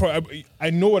listen to her. I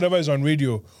know whatever is on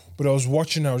radio, but I was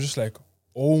watching her. I was just like,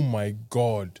 oh my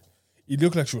God. It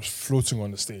looked like she was floating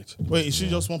on the stage. Wait, is she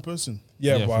just one person?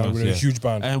 Yeah, Yeah, but Florence, with a yeah. huge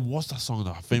band. And what's that song?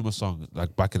 That famous song,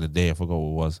 like back in the day. I forgot what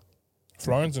it was.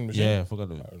 Florence and Machine. Yeah, I forgot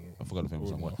the famous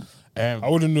song. What? I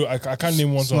wouldn't know. I can't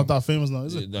name one It's song. not that famous now,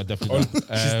 is it? No, definitely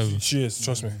not. She is,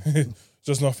 trust me.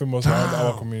 Just not famous around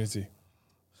our community.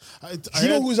 I Do you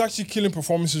know heard- who's actually killing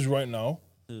performances right now?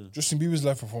 Justin Bieber's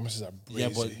live performances are Yeah,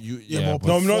 crazy. but you. Yeah, Yeah,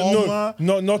 but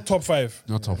but Not top 5.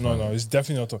 Not top No, 5. no, it's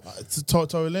definitely not top.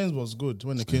 Tory Lanez was good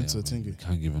when it came to thingy.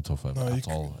 Can't give him top 5 No, at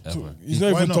all ever. He's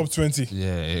not Why even not? top 20.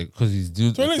 Yeah, because he's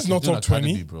doing. Tory Lanez is not he's doing top 20.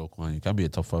 academy, bro. Come on, you can't be a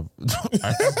top 5.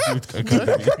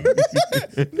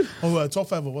 Academy. Oh, top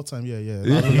 5 of what time? Yeah.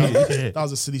 That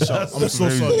was a silly shout. I'm so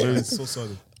very, sorry. very- I'm so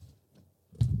sorry.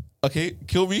 Okay,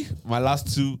 kill me. My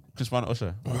last 2, Chris Brown,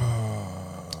 Usher.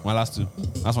 My last 2.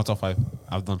 That's my top 5.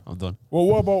 I'm done. Well,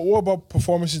 what about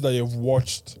performances that you've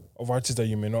watched of artists that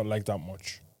you may not like that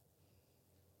much?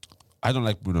 I don't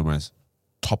like Bruno Mars.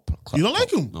 Top. You don't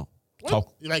like him? No.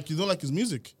 top. Like you don't like his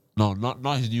music? No,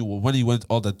 not his new one. When he went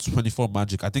all the 24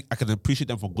 Magic, I think I can appreciate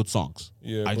them for good songs.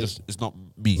 Yeah, I but- just it's not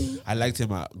me. I liked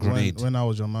him at Grenade. When I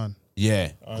was your man.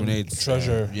 Yeah, Grenade.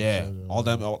 Treasure. Yeah, all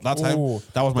them. That time, Ooh,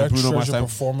 that was my Bruno Mars Treasure time.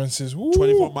 performances. Woo.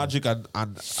 24 Magic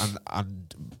and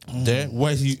there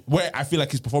where I feel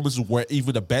like his performances were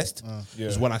even the best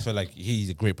is when I feel like he's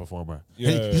a great performer.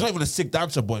 Yeah. He's not even a sick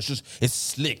dancer, but it's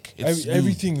slick. It's smooth.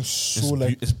 Everything is so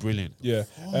it's brilliant. yeah.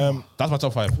 That's my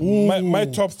top 5. My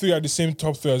top 3 are the same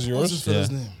top 3 as What's yours, this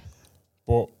fella's name?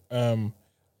 but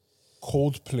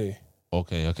Coldplay.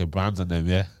 Okay, brands and them,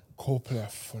 yeah. Coldplay are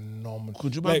phenomenal.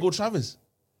 Could you Like, go Travis?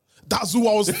 That's who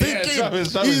I was thinking.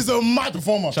 Travis. He's a mad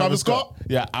performer. Travis Scott.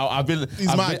 Yeah, I've been He's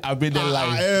I've been there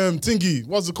live. Tingy.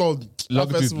 What's it called? That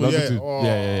Longitude, festival, Longitude. Oh,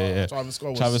 Yeah. Travis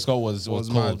Scott was was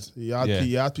cold. mad.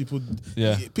 He had people.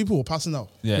 Yeah. People were passing out.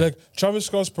 Yeah. Like Travis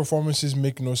Scott's performances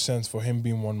make no sense for him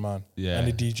being one man Yeah. and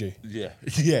a DJ. yeah.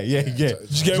 Yeah.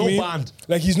 You get No me? band.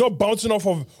 Like he's not bouncing off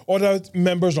of other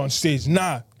members on stage.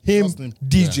 Nah, him Just him.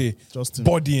 DJ, Just him.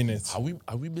 body in it.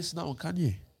 Are we missing out on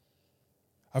Kanye?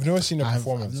 I've never seen a I've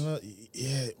performance. never,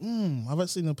 haven't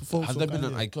seen a performance. Has there been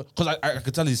an icon? Because I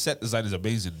could tell his set design is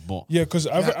amazing, but Yeah, because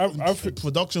I've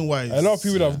production wise, a lot of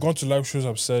people that have gone to live shows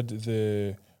have said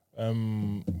the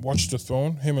Watch the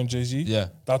Throne, him and Jay-Z. Yeah.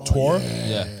 That tour.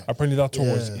 yeah, Apparently that tour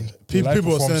was People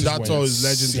are saying that tour is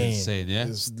legendary. insane, yeah.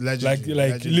 It's legendary.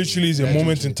 Like literally is a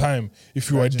moment in time. If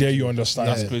you are there, you understand.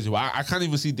 That's crazy. Well, I can't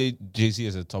even see Jay-Z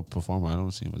as a top performer. I don't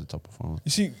see him as a top performer.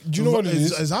 You see, do you know what it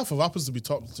is? It's hard for rappers to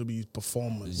be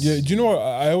performers. Yeah, do you know what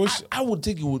I always I would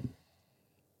think it would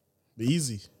Be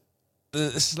easy.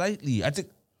 slightly. I think.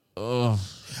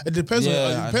 It depends.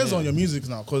 Yeah, On your music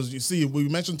now, because you see, we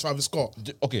mentioned Travis Scott.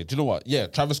 Okay, do you know what? Yeah,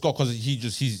 Travis Scott, because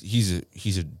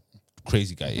he's a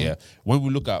crazy guy. Yeah, when we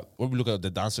look at the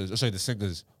dancers, sorry, the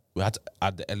singers, we had to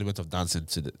add the element of dancing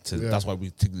to that's why we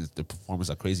think the performers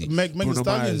are crazy. Meg Thee Bruno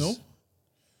Stallion, Mars- no?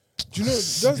 do you know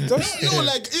that's No,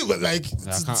 like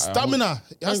can't- stamina.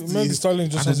 Meg Thee Stallion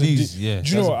just And has the a knees, deep- yeah. Do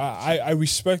you know what? I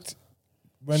respect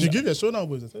when She give you a show now,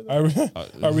 boys.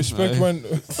 I respect when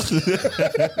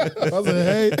That's a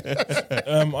hey.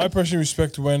 I personally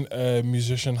respect when a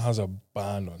musician has a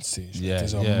band on stage. Like, Yeah,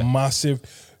 there's a yeah. massive.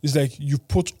 It's like you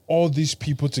put all these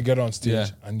people together on stage Yeah.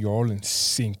 and you're all in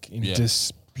sync in Yeah.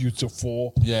 this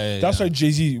beautiful. Yeah, That's yeah. why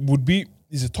Jay-Z would be.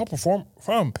 He's a top performer.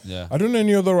 Fam. Yeah. I don't know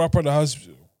any other rapper that has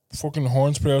fucking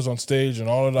horns players on stage and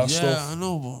all of that Yeah, stuff. I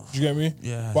know. But Do you get me?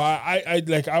 Yeah. But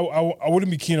I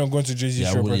wouldn't be keen on going to Jay-Z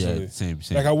yeah, show yeah, personally. same.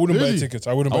 Like I wouldn't buy Really? tickets.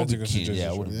 I wouldn't I buy would be tickets to keen. Jay-Z Yeah,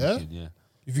 I show. would be Yeah? keen. Yeah,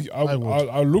 If you, would.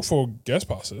 I'll look for guest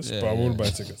passes, Yeah, but I wouldn't yeah. buy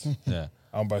tickets. yeah,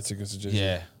 I'll buy tickets to Jay-Z.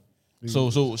 yeah.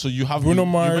 So you have Bruno you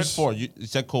Mars. went for you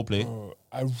said Coldplay.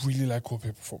 I really like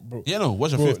Coldplay perform, bro. Yeah, no.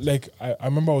 What's your Bro, fifth? like I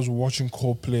remember I was watching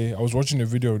Coldplay. I was watching a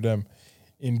video of them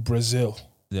in Brazil,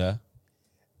 Yeah,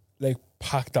 like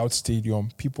packed out stadium.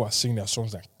 People are singing their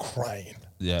songs and crying.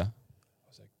 yeah.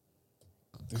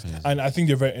 And I think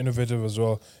they're very innovative as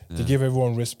well. They gave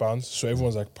everyone wristbands, so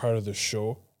everyone's like part of the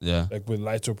show, Yeah. like with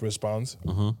light up wristbands.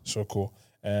 So cool.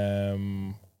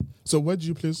 So where do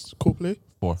you place Coldplay?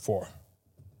 4.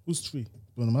 Who's 3?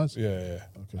 Bruno Mars? Yeah.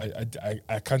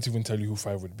 I can't even tell you who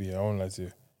 5 would be. I won't lie to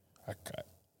you.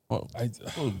 Well, I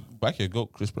back here, go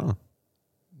Chris Brown.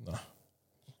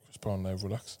 Chris Brown live,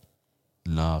 relax.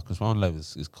 Nah, Chris Brown live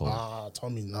is cold.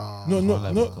 Tommy, nah.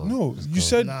 No. You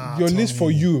said Nah, your list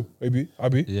for Tommy. you, baby,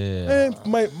 Abby. Yeah.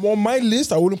 On my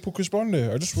list, I wouldn't put Chris Brown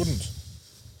there. I just wouldn't.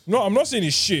 No, I'm not saying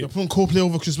it's shit, You're putting Coldplay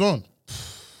over Chris Brown?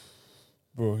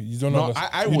 bro. You don't No, understand.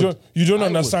 I you would. don't. You don't I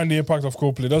understand the impact of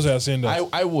Coldplay. That's why I'm saying that.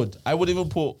 I would even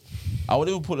put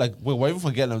like we're even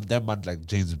forgetting them man like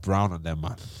James Brown and them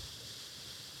man.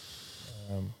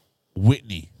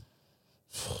 Whitney.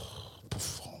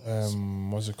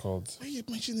 What's it called? Why are you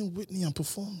mentioning Whitney and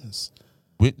performance?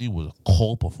 Whitney was a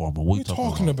cold performer. What are you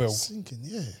talking about? Sinking,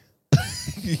 yeah.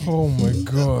 Oh my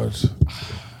god!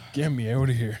 Get me out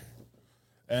of here.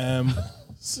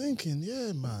 Sinking,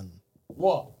 yeah, man.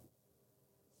 What?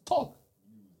 Talk.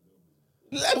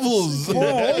 Levels. What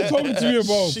are you talking to me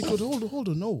about? She could hold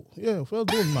a note. Yeah, well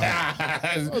done, man.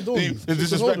 Well done. The She could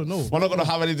disrespect. hold a note. We're not gonna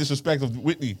have any disrespect of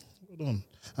Whitney. Hold on.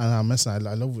 And I'm messing. I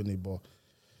love Whitney, but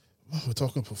we're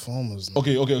talking performers.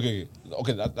 Okay.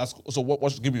 That's so.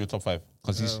 What's give me your top 5?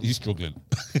 Because he's struggling.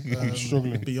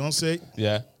 Struggling. Beyonce?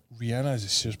 Yeah. Rihanna is a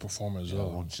serious performer as well.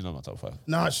 Oh, she's not my top 5.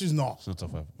 Nah, she's not. She's not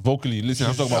top 5. Vocally, listen.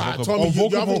 I'm talking about vocal. Tommy, you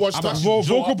haven't watched I'm that. actually-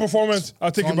 Vocal performance.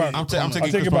 I'll take it Tommy, back. I'm taking I'll take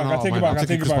Chris it Brown back. out I'll take of it mine. back. I'm I'll taking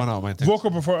take it Chris Brown out of mine. back.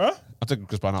 Vocal performance. I'm taking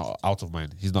Chris Brown out of mine.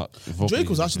 He's not. Vocally, Drake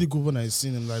was he's actually good when I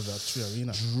seen him live at Tree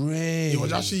Arena. Drake. He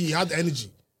was actually, he had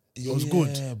energy. He was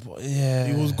good. Yeah.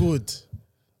 He was good.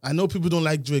 I know people don't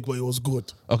like Drake, but it was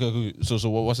good. Okay. So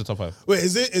what's the top 5? Wait,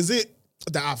 is it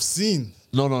that I've seen?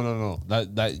 No.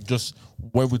 That just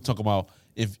when we talk about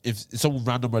if some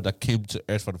randomer that came to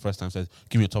Earth for the first time says,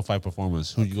 "Give me a top 5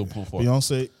 performance," who you gonna pull for?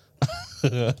 Beyonce.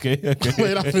 okay. Wait,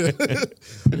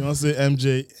 Beyonce,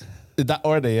 MJ. In that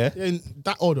order, yeah. Yeah, in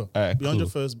that order. Alright, Beyonce cool.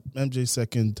 first, MJ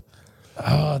second.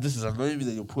 Oh, this is annoying me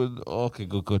that you're putting. Oh, okay,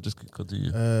 go. Just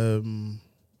continue.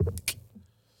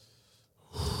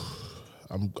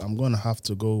 I'm gonna have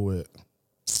to go with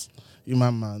you,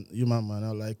 my man. You, my man.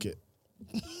 I like it.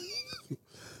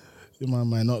 You, my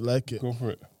man, not like it. Go for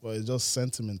it. But it's just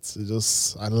sentiments. It's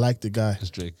just I like the guy.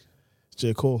 It's Drake.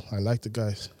 J. Cole. I like the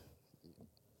guy.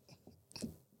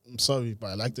 I'm sorry, but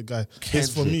I like the guy.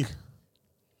 It's for me.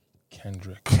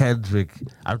 Kendrick.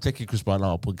 I'm taking Chris Brown out.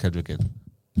 I'll put Kendrick in.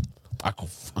 I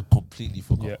completely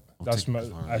forgot. Yeah, I'm that's taking my.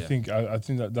 Chris Brown, I yeah.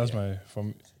 think that's my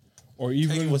from, or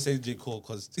You even were saying J. Cole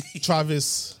because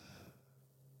Travis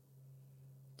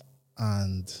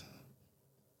and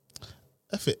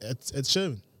Ed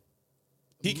Sheeran.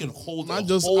 he can hold Man a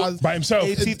just whole has- by himself.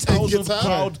 80,000 guitar.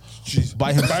 crowd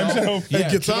by himself. Yeah.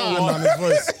 A guitar and his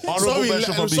voice. Honorable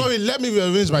mention for me. Sorry, let me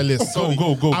rearrange my list. Sorry.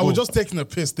 Go, I was go. just taking a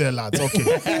piss there, lads. Okay,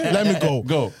 let me go.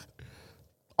 Go.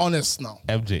 Honest now.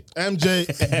 MJ.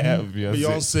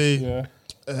 Beyonce. yeah.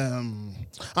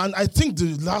 And I think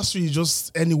the last three is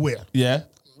just anywhere. Yeah.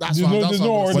 That's There's what no- that's there's what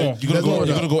no I'm order. saying. You gonna There's no go? You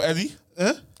order. gonna go Eddie?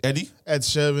 Eh? Eddie? Ed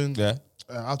Sheeran. Yeah.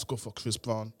 I have to go for Chris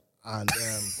Brown and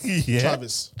Yeah.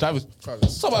 Travis. Travis.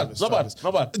 Travis. Not bad. Travis.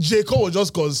 Not bad. J. Cole was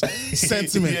just because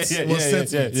sentiment was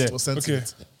sentiment. yeah. Was Okay.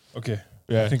 sentiment. Okay.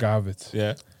 Yeah. I think I have it.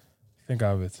 Yeah.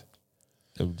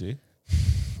 MJ.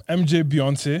 MJ,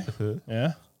 Beyonce.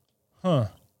 Yeah. Huh.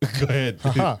 Go ahead.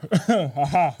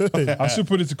 I still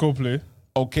put it to Coldplay.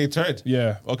 Okay, third.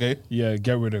 Yeah. Okay. Yeah.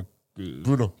 Get rid of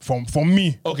Bruno. from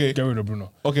me. Okay. Get rid of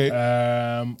Bruno. Okay.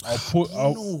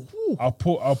 I'll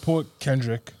put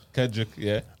Kendrick, Kendrick.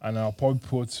 Yeah. and I'll probably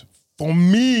put for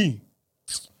me.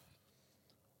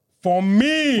 For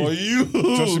you.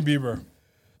 Justin Bieber.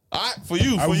 For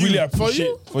you. I For really you.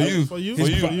 appreciate. For you. For you. For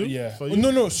you. For you. Yeah. For you.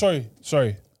 No. Sorry.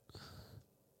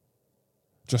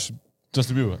 Just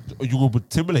Justin Bieber. You go with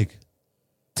Timberlake.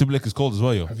 Timberlake is cold as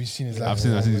well, yo. have you seen his? I've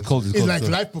seen. He's cold. He's It's cold. like so-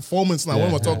 live performance now.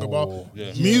 When we're talking about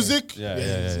Yeah. music, Yeah,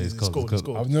 it's cold. It's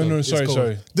cold. No. It's Sorry. cold.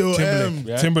 Sorry. The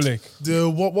Yeah. Timberlake.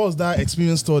 what was that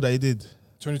experience tour that he did?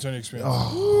 2020 experience.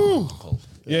 Cold.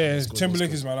 Yeah,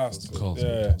 Timberlake is my last. cold.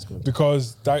 Yeah,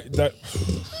 because that.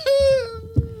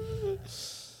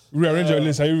 Rearrange your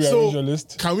list. Are you rearrange your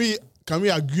list? Can we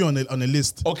agree on a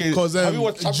list? Okay, because have you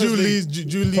watched Champions League?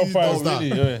 Julie Top five. does that.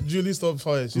 Really? Yeah. Julie's top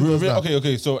 5. She does that.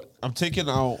 Okay. So I'm taking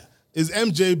out Is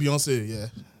MJ Beyonce? Yeah,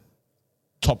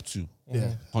 top 2.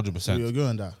 yeah. 100%. We agree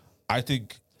on that. I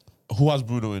think who has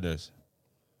Bruno in theirs?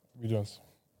 We don't.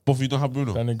 Both of you don't have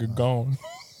Bruno. That nigga gone.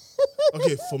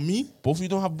 Okay, for me, Both of you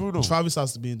don't have Bruno. Travis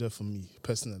has to be in there for me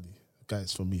personally,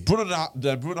 guys. For me, Bruno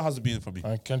has to be in for me.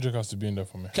 And Kendrick has to be in there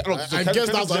for me. I guess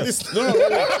that's on this. No.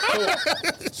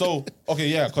 So okay,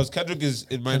 yeah, because Kendrick is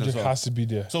in mine Kendrick as well. has to be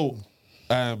there. So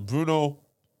Bruno,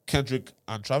 Kendrick,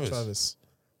 and Travis. Travis.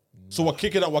 So we're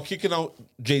kicking out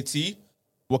JT.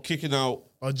 We're kicking out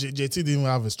Or JT didn't even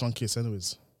have a strong case,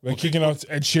 anyways. We're kicking out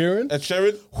Ed Sheeran. Ed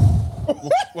Sheeran.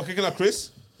 we're kicking out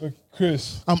Chris.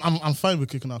 Chris. I'm fine with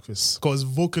kicking out Chris because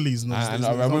vocally is not. And it's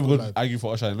I'm not going good to live. argue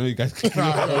for Usher. I know you guys.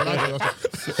 No.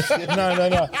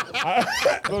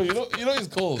 No, you know he's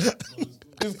cold.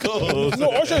 He's cold. No,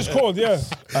 Usher is cold, yeah.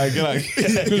 I get like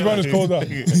Chris Brown is colder. By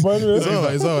the It's way, all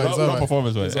right. It's all right. It's all not right.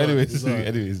 performance, right? It's all right, Anyways, it's all right.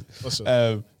 anyways.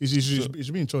 Usher. You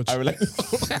should be in church. I relax.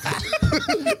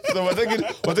 So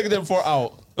we're taking them 4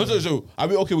 out. So are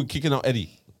we okay with kicking out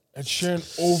Eddie? Ed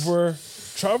Sheeran over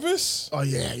Travis? Oh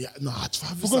yeah. Nah,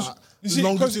 Travis. Because, you see,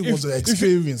 longitude because was an if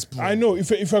experience, bro. I know. If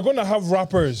you're going to have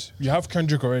rappers, you have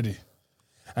Kendrick already.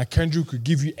 And Kendrick could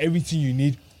give you everything you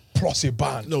need plus a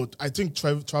band. No, I think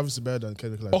Travis is better than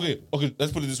Kendrick Lamar. Okay.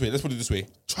 Let's put it this way.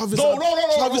 Travis. No.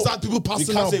 Travis had people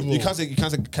passing out. You can't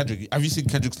say Kendrick. Have you seen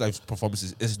Kendrick's live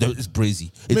performances? It's brazy.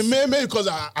 Maybe because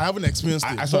I haven't experienced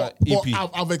it. I saw but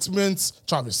EP. I've experienced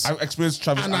Travis. I've experienced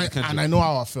Travis and Kendrick. and I know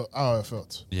how I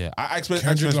felt. Yeah, I experienced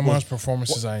Kendrick Lamar's both.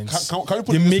 performances are insane. Can we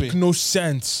put They it this make way? no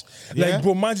sense. Yeah? Like,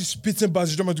 bro, man just spitting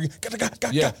bars, drummer doing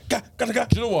Yeah. Do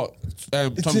you know what?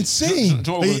 Tommy, insane.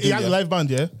 Do you know what we're He gonna do, has yeah? a live band,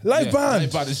 yeah. Live band.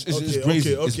 Live band. It's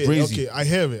brazy. It's okay, brazy. okay. I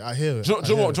hear it. Do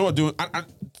you know what we're doing? And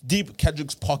deep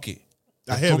Kendrick's pocket.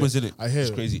 I The hear drummers it. in it. I hear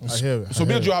It's it. crazy. I hear it. So I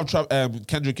me and hear you have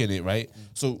Kendrick in it, right?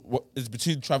 So what it's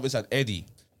between Travis and Eddie.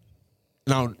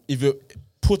 Now, if you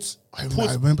put I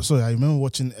remember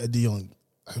watching Eddie on.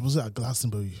 Was it at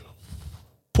Glastonbury?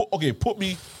 put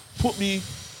me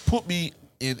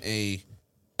in a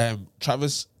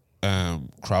Travis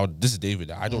crowd. This is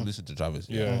David. I don't listen to Travis.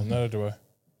 Yeah, neither do I.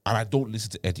 And I don't listen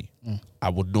to Eddie. I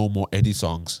would know more Eddie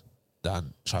songs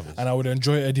than Travis. And I would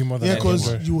enjoy Eddie more than Yeah, Eddie.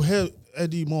 because you hear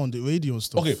Eddie more on the radio and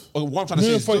stuff. Okay, what I'm trying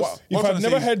to say No, is, if I've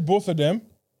never heard both of them,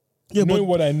 Yeah, knowing but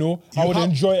what I know, I would have-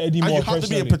 enjoy Eddie and more you have to be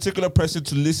personally. a particular person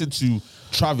to listen to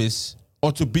Travis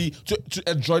or to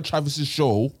enjoy Travis's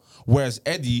show. Whereas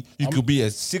Eddie, you could be a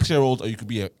 6-year-old or you could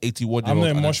be an 81-year-old. I'm not a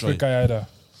and mosh enjoy pit guy either.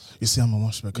 you see, I'm a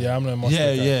mosh maker. Yeah, I'm not a mosh Yeah,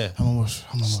 pit guy. yeah. I'm a mosh.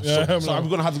 Yeah, I'm So not- we're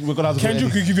gonna have to.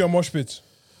 Kendrick could give you a mosh pit.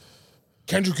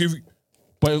 Kendrick could give you...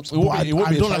 But it won't be. It won't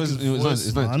I be a don't Travis. like his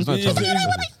It's not voice, Travis.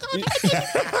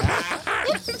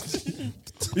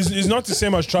 It's not the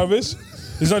same as Travis.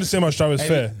 It's not the same as Travis.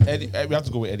 Fair. Eddie, we have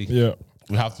to go with Eddie. Yeah.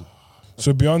 We have to.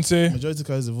 So Beyonce, Majority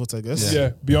carries the vote, I guess.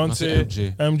 yeah, Beyonce,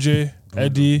 Beyonce, MJ,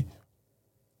 Eddie,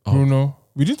 Bruno.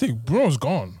 We didn't take Bruno's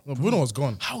gone. No, Bruno was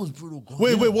gone. How is Bruno gone?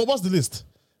 Wait, what was the list?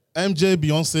 MJ,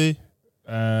 Beyonce,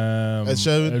 Ed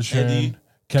Sheeran, Eddie,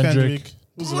 Kendrick.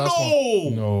 Who's the last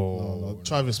one? No. No.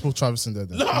 Travis. Put Travis in there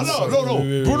then. No.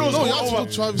 wait, Bruno's No, going you have to over.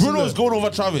 put Travis in Bruno's there. going over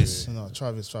Travis. No,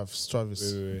 Travis.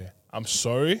 Wait. I'm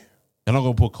sorry. You're not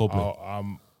going to put Coldplay.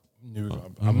 I'm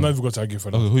not even going to argue for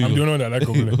that. Okay, who you I'm the go? only one that like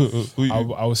Google. Who you-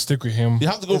 I will stick with him. You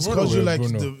have to go It's Bruno. because you like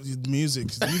Bruno. the music.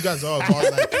 You guys are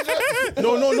about like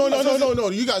no.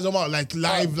 You guys are about like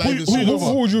live.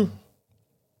 Who would you?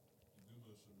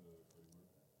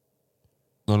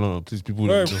 No. Please, people.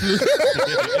 Right,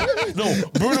 No,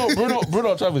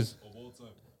 Bruno, or Travis. Of all time.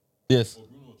 Yes.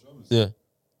 Bruno or Travis? Yeah.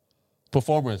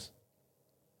 Performers.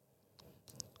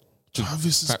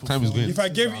 Travis is Time is going. If I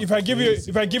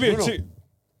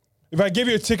give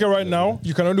you a ticket right now,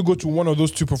 you can only go to one of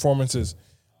those two performances,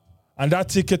 and that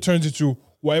ticket turns into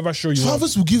whatever show you want.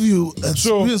 Travis will give you So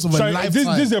experience of a sorry,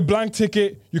 lifetime. this is a blank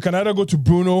ticket. You can either go to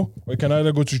Bruno or you can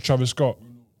either go to Travis Scott.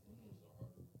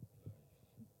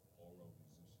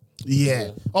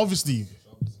 Yeah, obviously.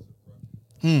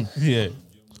 Yeah. Yeah,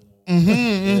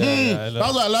 I know.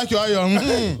 That's why I like your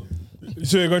eye.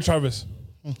 So you go Travis.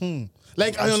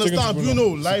 Like I I'm sticking to understand,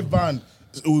 Bruno. live band,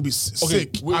 it will be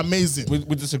sick, we- amazing.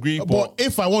 We disagree, but but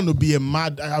if I want to be a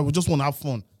mad, I would just want to have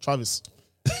fun. Travis.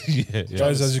 yeah.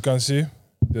 Guys, as you can see,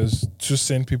 there's two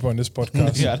sane people on this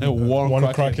podcast. Yeah, and one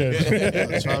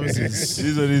crackhead. Travis is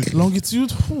These are these.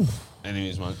 longitude. Whew.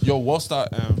 Anyways, man. Yo, what's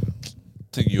that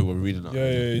thing you were reading now?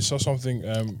 Yeah, you saw something.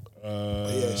 Yeah,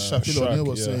 Shaquille O'Neal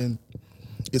was saying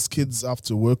his kids have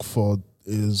to work for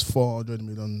his 400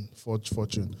 million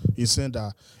fortune. He's saying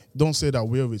that don't say that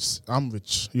we're rich. I'm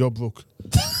rich. You're broke.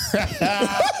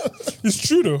 It's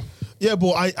true though. Yeah,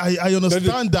 but I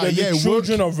understand that. The Yeah, work.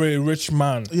 children of a rich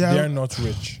man, Yeah. they're not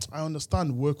rich. I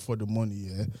understand work for the money.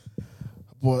 Yeah,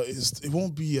 but it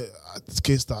won't be a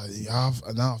case that you have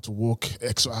and I have to work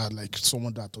extra hard like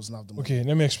someone that doesn't have the money. Okay,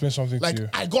 let me explain something Like to you.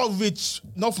 I got rich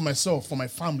not for myself, for my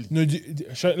family. No, let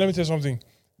me tell you something.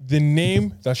 The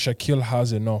name that Shaquille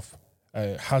has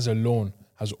has alone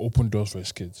has opened doors for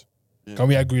his kids. Can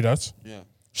we agree that? Yeah.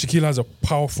 Shaquille has a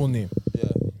powerful name. Yeah.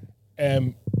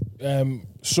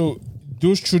 So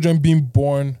those children being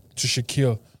born to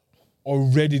Shaquille,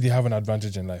 already they have an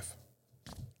advantage in life.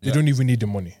 They Yeah. don't even need the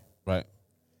money. Right.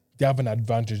 They have an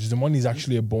advantage. The money is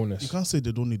actually a You bonus. can't say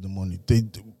they don't need the money.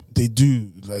 They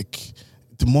do. Like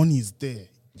the money is there.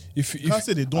 If can't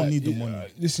say they don't need the money.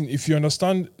 Listen, if you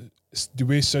understand the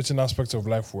way certain aspects of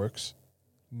life works,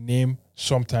 name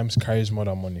sometimes carries more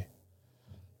than money.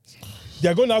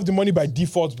 They're going to have the money by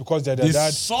default because they're their His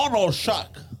dad. son or Shaq?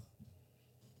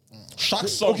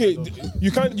 Shaq's son. Okay,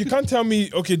 you can't tell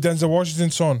me. Okay, Denzel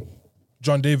Washington's son,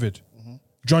 John David.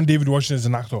 John David Washington is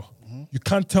an actor. You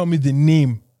can't tell me the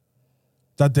name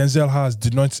that Denzel has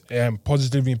did not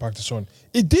positively impact the son.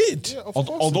 It did.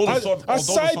 Although the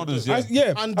son is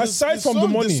And aside from the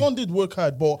money, the son did work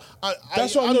hard, but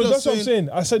that's what I'm saying.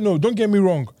 I said no. Don't get me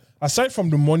wrong. Aside from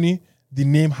the money, the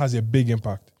name has a big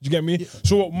impact. Do you get me? Yeah.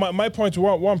 So my point,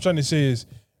 what I'm trying to say is,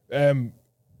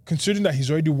 considering that he's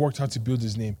already worked hard to build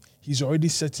his name, he's already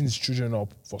setting his children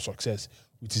up for success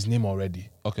with his name already.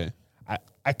 Okay.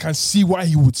 I can see why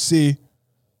he would say,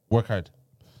 work hard.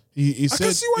 He can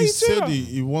said see why he he'd say said that.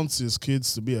 he wants his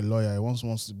kids to be a lawyer. He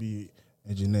wants to be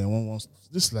an engineer. One wants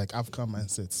this is like African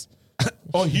mindsets.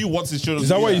 Oh, he wants his children. is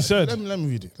to that be what he that. said? Let me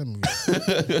read it.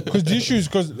 Because the issue is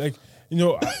because like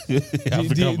the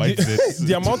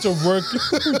amount of work,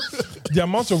 the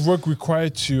amount of work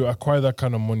required to acquire that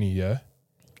kind of money,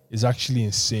 is actually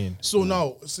insane. So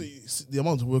now, see the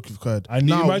amount of work you've required. And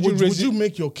now, imagine would raising- you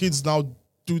make your kids now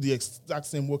do the exact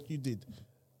same work you did?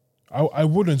 I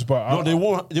wouldn't, but No, they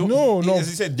won't. No. As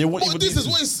he said, they won't even. This need is to.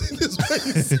 what he's saying. This is what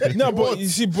he's saying. No, but you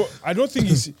see, but I don't think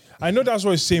he's. I know that's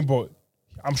what he's saying, but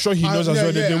I'm sure he knows as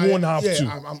well that they won't have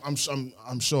to.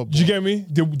 I'm sure. Do you get me?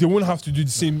 They won't have to do the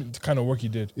same kind of work he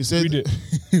did. He said, Read it.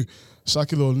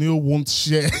 Shaquille O'Neal won't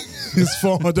share his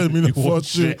 400 million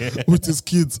fortune with his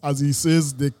kids, as he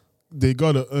says they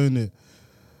gotta earn it.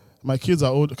 My kids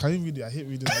are old. Can you read it? I hate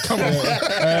reading that. Come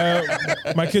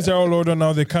on. My kids are all older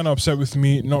now. They're kind of upset with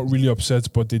me. Not really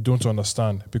upset, but they don't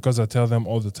understand because I tell them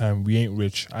all the time, we ain't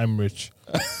rich. I'm rich.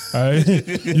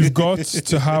 You've got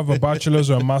to have a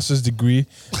bachelor's or a master's degree.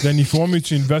 Then if you want me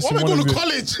to invest in one of your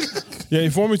college?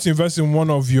 if you want me to invest in one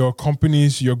of your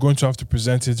companies, you're going to have to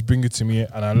present it, bring it to me,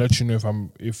 and I'll let you know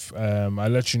I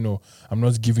let you know I'm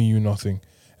not giving you nothing.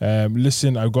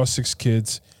 Listen, I've got 6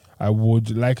 kids. I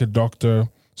would like a doctor,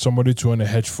 somebody to own a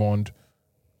hedge fund.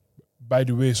 By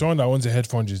the way, someone that owns a hedge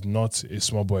fund is not a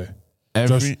small boy.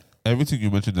 Everything you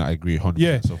mentioned, I agree 100%.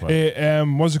 Yeah. So far.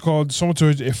 What's it called? Someone to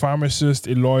a pharmacist,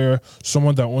 a lawyer,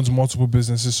 someone that owns multiple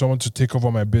businesses, someone to take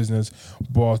over my business.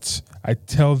 But I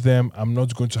tell them I'm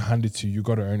not going to hand it to you. You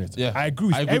got to earn it. Yeah. I agree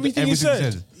with everything he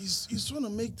said. He's trying to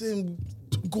make them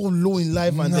go low in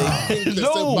life and then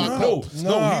No.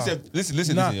 He said,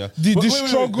 listen. Yeah. The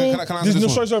struggle. I'm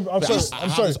sorry.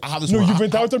 No, you've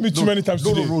interrupted me too many times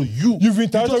today. No, you've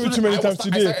interrupted me too many times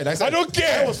today. I don't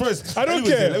care. I don't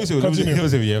care. Let me say.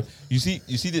 Continue. You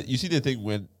see the thing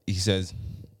when he says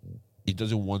he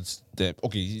doesn't want them.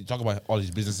 Okay, he talk about all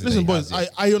his businesses. Listen, boys,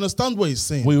 I understand what he's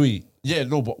saying. Wait. Yeah,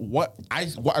 no, but what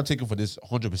I'm taking for this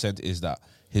 100% is that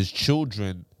his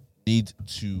children need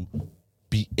to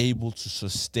be able to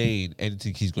sustain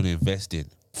anything he's going to invest in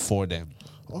for them.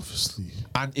 Obviously.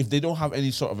 And if they don't have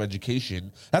any sort of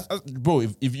education, that's bro.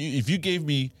 If you gave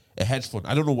me a hedge fund,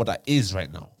 I don't know what that is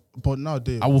right now. But now,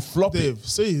 Dave, I will flop it. Dave,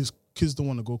 say his kids don't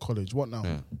want to go college. What now?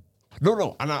 Yeah.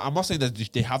 No, and I'm not saying that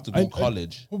they have to go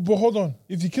college. But hold on,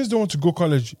 if the kids don't want to go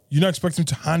college, you're not expecting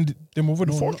to hand them over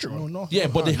the fortune. No, yeah,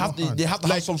 but they have to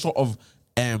have some sort of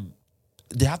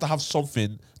they have to have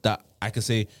something that I can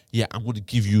say, yeah, I'm going to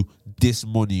give you this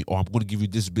money or I'm going to give you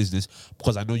this business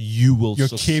because I know you will. You're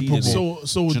capable.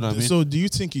 So do you know what I mean? So do you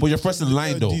think? But you're first in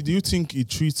line though. Do you think he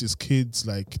treats his kids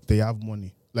like they have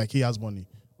money, like he has money,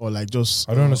 or like just?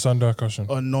 I don't understand that question.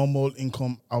 A normal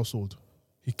income household.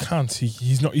 He can't.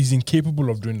 He's not. He's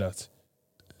incapable of doing that.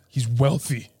 He's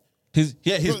wealthy. His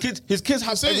kids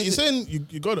have. He's saying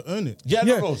you got to earn it. Yeah,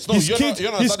 no. His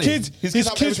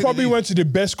kids probably went to the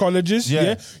best colleges.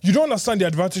 Yeah. You don't understand the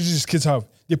advantages his kids have.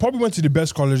 They probably went to the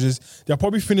best colleges. They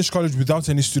probably finished college without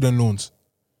any student loans.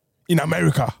 In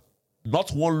America.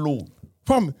 Not one loan.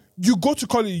 Fam, you go to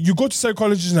college, you go to certain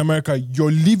colleges in America,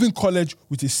 you're leaving college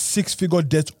with a 6-figure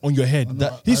debt on your head.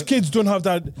 His kids don't have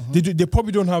that. They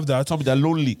probably don't have that. Tell me they're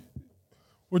lonely.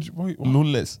 What?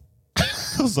 Loneless.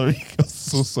 I'm sorry. I'm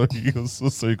so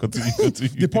sorry. Continue.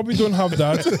 They probably don't have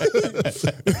that.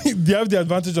 They have the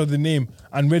advantage of the name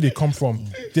and where they come from.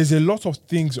 There's a lot of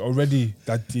things already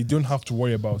that they don't have to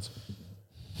worry about.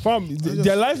 Fam,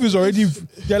 their life is already.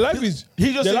 Their life is.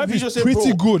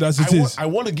 Pretty good as it is. I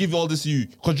want to give all this to you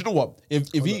because you know what? If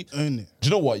he, earn it. Do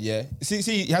you know what? Yeah. See,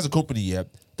 he has a company. Yeah.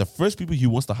 The first people he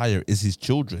wants to hire is his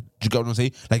children. Do you get what I'm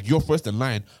saying? Like you're first in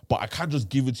line, but I can't just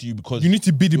give it to you because you need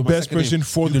to be the best person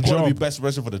for the job. Be best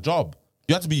person for the job.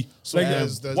 You have to be. So, Like,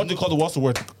 what do you call what's the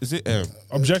word? Is it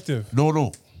Objective?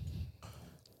 No.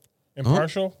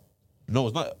 Impartial? No,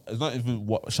 it's not. It's not even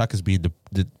what Shaq is being.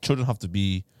 The children have to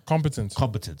be Competent.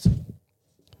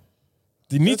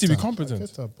 They need to be competent.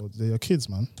 Get that, but they're your kids,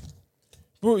 man.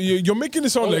 Bro, you're making it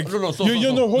sound like hold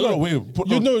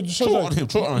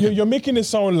on. You're making it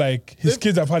sound like his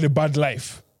kids have had a bad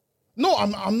life. No,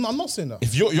 I'm not saying that.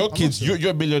 If your kids,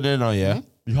 you're a millionaire now, yeah. Mm-hmm.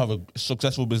 You have a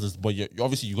successful business, but you're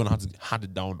obviously you're gonna have to hand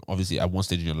it down. Obviously, at one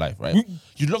stage in your life, right?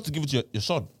 You'd love to give it to your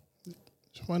son.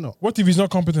 Why not? What if he's not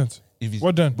competent?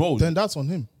 What then? Bro, then that's on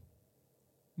him.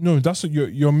 No, that's what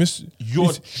you're miss.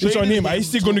 It's on him. Are you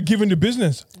still going to give him the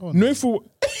business? Oh, no, for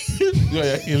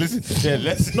listen. Yeah,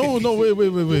 let's. No, wait.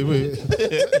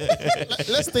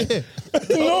 Let's stay here.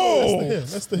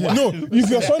 Let's stay here. No, if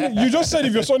your son, you just said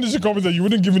if your son is incompetent, you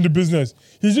wouldn't give him the business.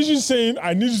 He's just saying,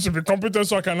 I need you to be competent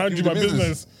so I can hand you my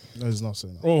business. No, he's not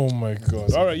saying that. Oh my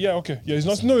God! All right, yeah, okay, yeah. He's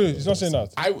not saying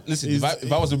that.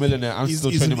 If I was a millionaire, I'm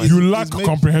still training myself. You lack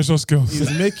comprehension skills.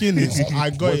 He's making it.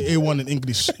 I got A1 in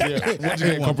English. Yeah, what do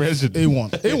you get comprehension?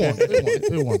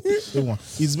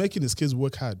 A1. He's making his kids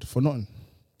work hard for nothing.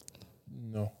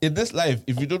 No. In this life,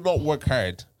 if you do not work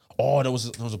hard, there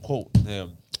was a quote.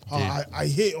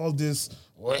 I hate all this.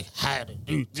 work hard,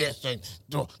 do this, and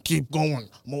keep going,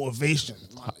 motivation.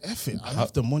 Man, F it, I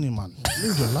have the money, man.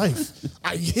 Live your life.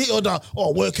 I hate other,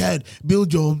 work hard,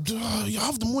 build your, you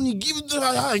have the money, give it,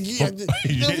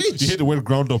 you hate the word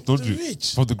ground up, don't you?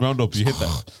 Rich. From the ground up, you hit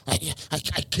that.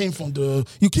 I came from the,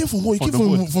 you came from what? You From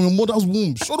came the from, hood. from your mother's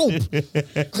womb. Shut up.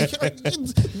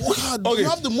 Work hard, Okay. you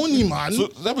have the money, man. So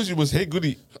that means you must hate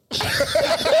Goody.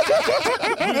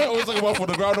 You always talking about from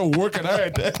the ground up, working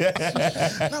hard.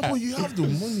 Nah, but you have the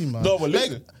money, man. No, but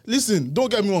like, listen, don't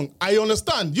get me wrong. I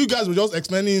understand. You guys were just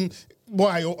explaining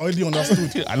what I already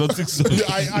understood. I don't think so.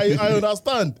 I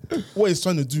understand what he's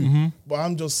trying to do, but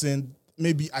I'm just saying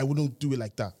maybe I wouldn't do it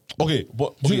like that. Okay,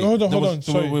 but Do you- okay, hold on, there hold was- on,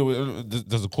 So sorry. wait.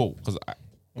 There's a quote because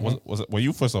was it, were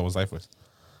you first or was I first?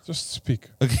 Just speak.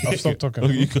 Okay. I'll stop talking.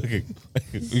 Okay.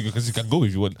 Because you can go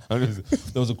if you want.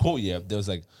 There was a quote. Yeah, there was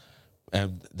like, I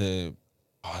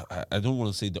don't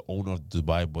want to say the owner of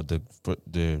Dubai, but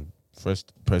the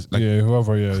first person, like Yeah,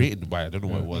 whoever, yeah. created Dubai. I don't know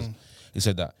what it was. He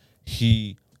said that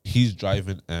he's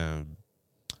driving a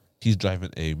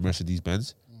Mercedes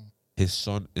Benz. His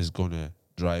son is gonna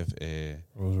drive a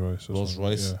Rolls Royce. or Rolls something,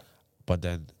 Royce, yeah. but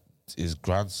then his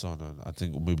grandson and I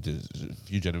think maybe a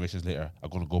few generations later are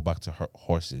going to go back to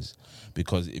horses,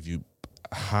 because if you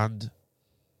hand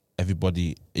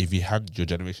your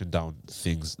generation down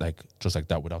things like just like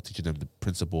that without teaching them the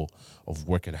principle of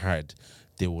working hard,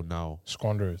 they will now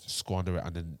Squander it. squander it,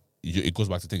 and then it goes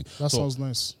back to thing. That So- sounds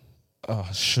nice. Oh,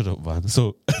 shut up, man.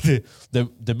 So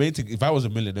the main thing, if I was a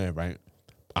millionaire, right,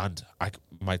 and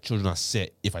my children are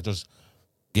set, if I just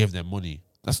gave them money,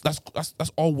 that's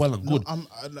all well and good.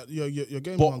 You're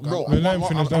getting But wrong. bro, Let him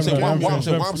finish, I'm saying let him what I'm finish,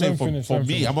 saying let him finish, for let him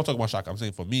me, finish. I'm not talking about Shaq. I'm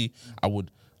saying for me, I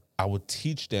would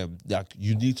teach them that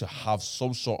you need to have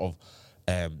some sort of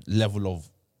level of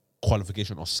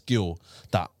qualification or skill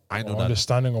that I know Or that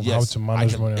understanding of how to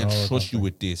manage I can money and all that entrust kind you of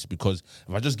with this, because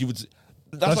if I just give it to,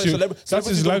 that's That's, why your- celebrities that's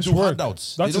his don't life's do work.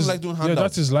 handouts. That's They don't his, like doing yeah, handouts.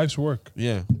 that's his life's work.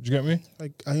 Yeah. Do you get me?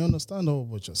 Like, I understand all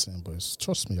what you're saying, boys.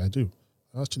 Trust me, I do.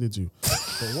 I actually do.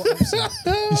 But what I'm saying,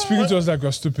 He's speaking to us like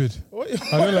we're stupid.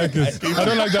 I don't like it. I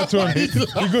don't like that tone. He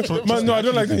goes, man, no, I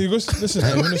don't like that. He goes, listen,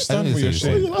 I understand I what you're didn't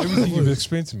say saying. Everything you've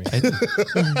explained to me.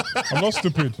 I'm not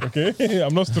stupid, okay?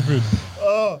 I'm not stupid.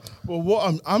 but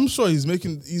what I'm sure he's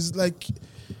like,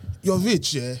 you're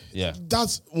rich, yeah? Yeah.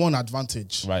 That's one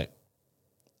advantage. Right.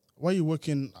 Why are you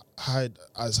working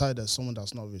as hard as someone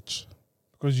that's not rich?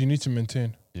 Because you need to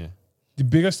maintain. Yeah. The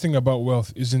biggest thing about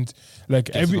wealth isn't like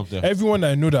Getting up there. everyone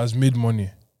I know that has made money,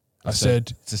 I said,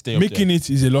 to stay up making it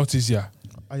is a lot easier.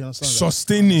 I understand.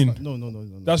 Sustaining. That. No.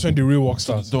 That's when the real work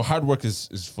starts. The hard work is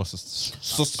for sustenance.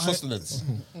 I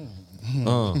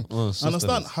Sustenance.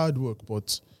 understand hard work,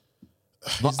 but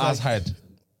Not as hard.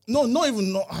 no, not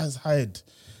even not as hard.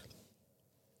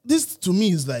 This to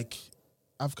me is like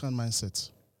African mindset.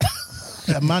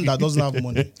 A man that doesn't have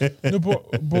money. No,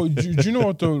 but do you know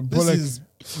what though? But This like, is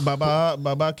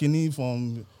Baba Kini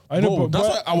from. I know, Bro, but that's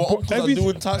but- why our but uncles are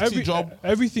doing taxi job.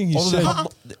 Everything he Although said, they have,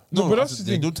 No, but that's the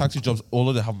they thing. do taxi jobs,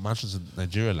 although they have mansions in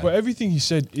Nigeria. Like, but everything he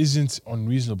said isn't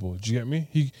unreasonable. Do you get me?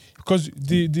 Because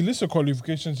the list of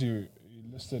qualifications he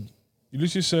listed, he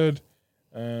literally said,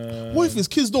 What if his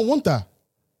kids don't want that?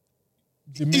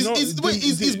 they may not-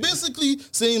 He's basically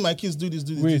saying my kids do this,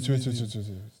 do this. Wait. do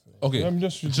this. okay. I'm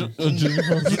just. Do you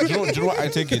know what I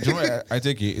take it? Do you know what I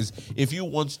take it is if you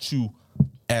want to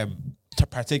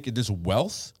partake in this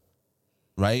wealth,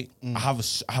 right? I have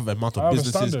a amount of I have a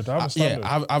businesses. standard, I have a Yeah, standard.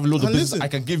 I have a load of And business listen- I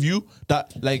can give you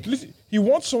that like Listen, he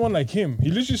wants someone like him. He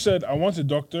literally said, I want a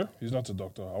doctor. He's not a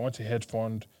doctor. I want a hedge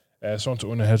fund, someone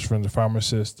to own a hedge fund, a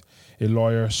pharmacist, a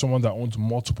lawyer, someone that owns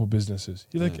multiple businesses.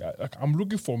 He's like, I'm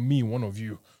looking for me, one of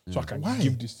you, so I can Why?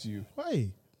 give this to you. Why?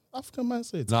 African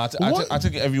mindset. No, I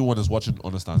think everyone is watching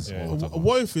understands what we're talking about.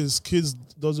 What if his kids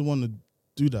doesn't want to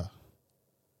do that?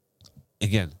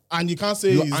 Again. And you can't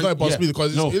say No, it's and- not a possibility yeah,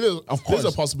 because no, it is, of it course is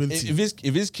a possibility.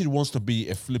 If his kid wants to be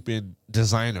a flipping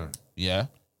designer, yeah,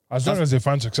 As long as they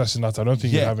find success in that, I don't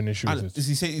think you have an issue and with it.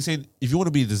 He's saying if you want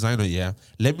to be a designer, yeah,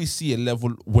 let me see a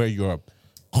level where you're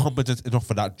competent enough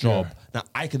for that job. Yeah. Now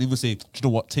I can even say, do you know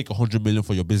what, take 100 million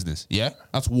for your business. Yeah,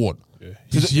 that's one. Yeah.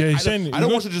 He's saying, I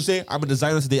don't want you to say I'm a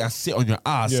designer today and sit on your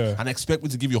ass Yeah. and expect me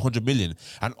to give you 100 million.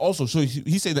 And also, so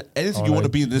he's saying that anything Oh, you want to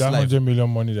like, be in this that life. 100 million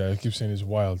money that I keep saying is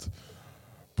wild.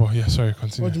 But yeah, sorry,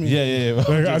 continue. What do you mean? Yeah.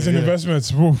 Like, as an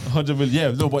investment, bro. 100 million.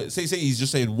 Yeah, no, but say he's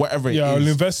just saying whatever it Yeah, is. I'll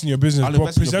invest in your business, I'll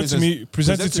but invest in your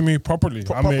present it to me properly.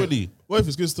 I mean, properly. What if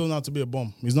his kids turn out to be a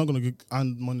bomb? He's not going to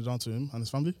hand money down to him and his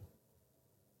family?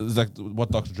 It's like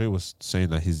what Dr. Dre was saying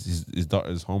that his daughter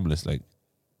is homeless. Like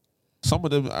some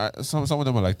of them, some of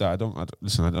them are like that. I don't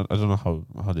listen. I don't know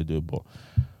how they do it, but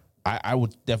I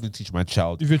would definitely teach my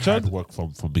child If your child- hard work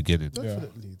from beginning.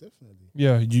 Definitely.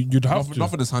 Yeah, you'd have Nothing, to.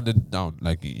 nothing is handed down.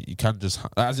 Like you can't just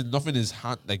as in nothing is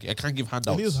like I can't give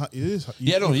handouts. It is.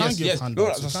 Yeah, no, you yes, can't give yes.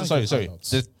 handouts. No, You can't sorry, give sorry. handouts.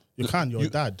 There's- You can. You're a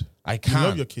dad. I You can't.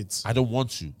 love your kids. I don't want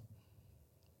to.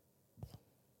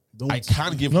 Don't. I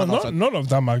can't give No, handouts. not of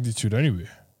that magnitude anyway.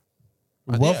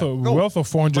 Wealth, Yeah, of, no. wealth of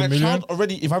 400 my million. child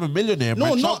already. If I'm a millionaire, No,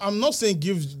 my no. child, I'm not saying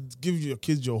give your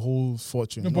kids your whole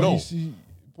fortune. No, but No. you see,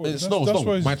 but It's that's no.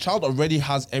 why My child already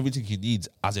has everything he needs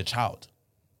as a child,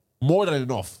 more than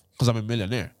enough because I'm a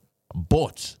millionaire.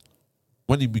 But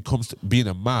when it becomes to being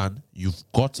a man, you've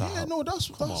got to. Yeah, have, no, that's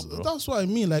on, bro. that's what I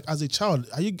mean. Like as a child,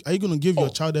 are you gonna give your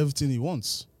child everything he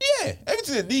wants? Yeah,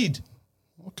 everything they need.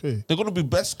 Okay. They're gonna be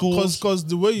best schools. Because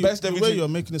the way best the way everything. you're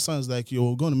making it sounds like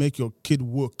you're gonna make your kid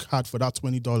work hard for that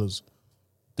 $20.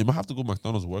 They might have to go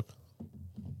McDonald's work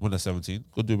when they're 17.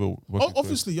 Go do a work. experience.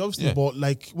 Obviously, Yeah. but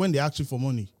like when they ask you for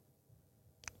money,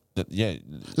 Yeah,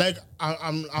 like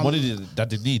I'm money that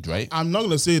they need, right? I'm not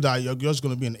gonna say that you're just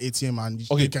gonna be an ATM and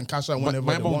Okay, you can cash out whenever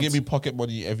my they mom want. gave me pocket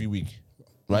money every week,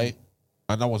 right?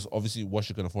 And that was obviously what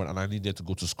she could afford. And I needed to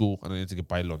go to school and I needed to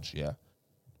buy lunch. Yeah.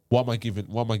 What am I giving?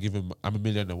 What am I giving? I'm a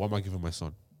millionaire. What am I giving my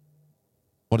son?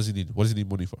 What does he need? What does he need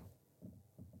money for?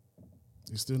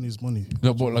 He still needs money.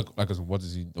 No, but like I said, what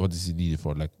does he need it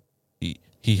for? Like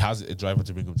he has a driver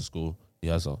to bring him to school. He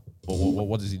has a.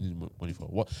 What does he need money for?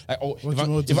 What? Like, oh, What do you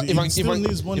know, he still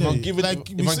needs money. if I'm giving Like,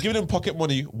 we if I'm say- giving him pocket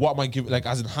money, what am I giving? Like,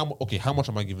 as in how? Okay, how much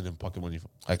am I giving him pocket money for?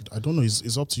 Like, I don't know.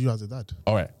 It's up to you as a dad.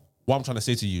 all right. What I'm trying to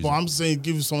say to you is, But I'm saying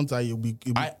give you something that you'll be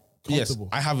yes, comfortable.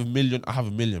 I have $1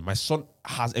 million. My son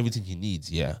has everything he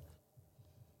needs. Yeah.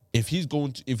 If he's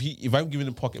going to, if I'm giving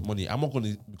him pocket money, I'm not going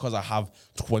to, because I have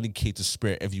 20K to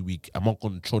spare every week. I'm not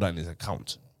going to throw that in his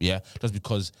account. Yeah. Just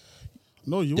because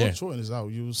No, you Yeah. won't throw this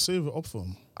out. You save it up for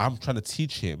him. I'm trying to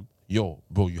teach him, yo,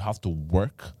 bro, you have to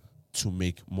work to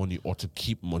make money or to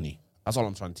keep money. That's all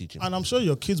I'm trying to teach him. And I'm sure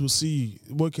your kids will see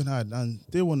you working hard and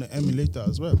they want to emulate that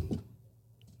as well.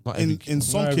 Not every kid. In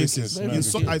some Not every cases, kid, not in every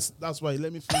some, kid. that's why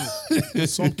let me finish. In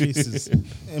some cases, in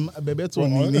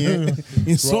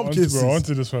We're some on cases,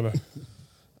 to this fella.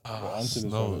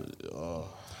 no.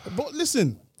 but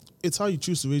listen, it's how you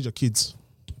choose to raise your kids.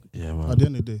 Yeah, At man. the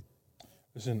end of the day,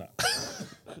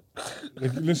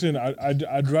 Listen,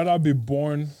 I'd rather be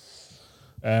born.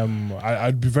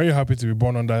 I'd be very happy to be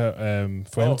born under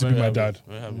for him to be my dad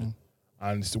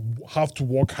and to have to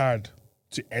work hard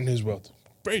to earn his wealth.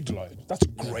 Great life. That's a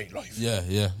great life.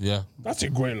 Yeah. That's a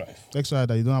great life. extra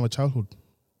that you don't have a childhood.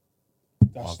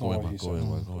 That's go not away, what man, he go said.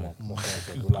 away, man, go away. Come on,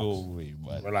 Go relax. away,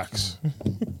 man. Relax.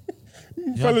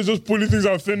 Fellas just pulling things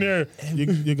out thin here.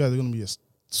 You guys are gonna be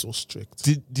so strict,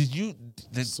 Did you?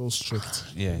 so strict,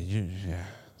 Yeah.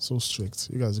 so strict.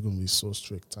 You guys are gonna be so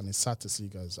strict, and it's sad to see,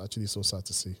 guys. Actually, so sad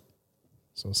to see.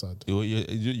 So sad.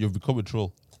 You've become a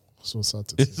troll. So sad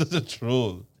to It's see. such a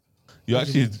troll. You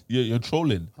actually you're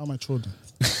trolling. How am I trolling?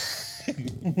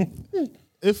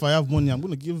 If I have money, I'm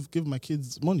gonna give my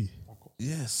kids money.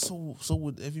 Yeah, so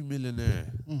would every millionaire.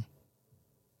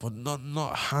 But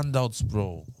not handouts,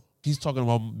 bro. He's talking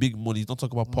about big money. He's not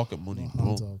talking about pocket money, bro.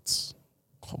 Handouts.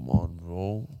 Come on,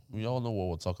 bro. We all know what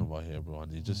we're talking about here, bro.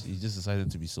 And he just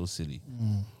decided to be so silly.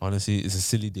 Honestly, it's a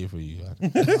silly day for you,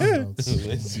 man. Handouts.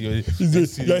 Let's see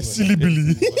what- You're silly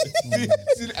Billy. Silly-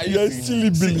 You're silly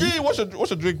Billy. Yeah, what's your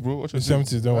drink, bro? What's your It's drink?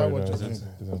 empty, don't Why worry. watch no, your it's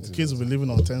drink? empty, it's empty. The kids will be living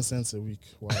on 10 cents a week.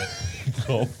 Wow.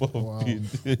 God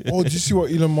forbid. Oh, did you see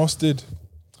what Elon Musk did?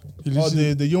 He Oh,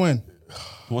 literally- the UN.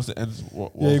 He wants to end.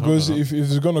 yeah, he goes, if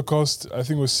it's going to cost, I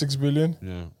think it was 6 billion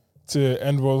Yeah. to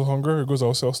end world hunger, he goes,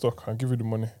 I'll sell stock and give you the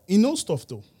money. He knows stuff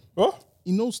though. What?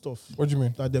 He knows stuff What do you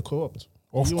mean? that they're corrupt.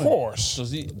 Of UN. course.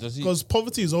 Does he? Because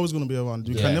poverty is always going to be around.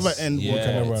 You can never end. Yeah,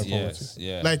 can never end yes,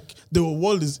 yeah. Like the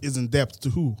world is in debt to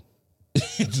who?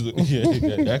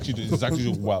 yeah. Actually, it's actually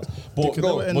wild. But can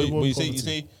no, never end but the world you say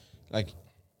poverty. like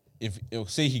if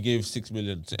say he gave 6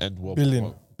 million to end world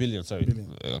Billion. billion, sorry,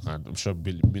 Billion. I'm sure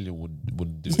million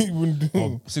wouldn't do He it. wouldn't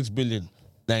do But 6 billion,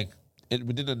 like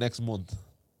within the next month.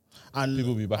 And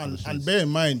People will be back on the and streets. bear in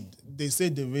mind, they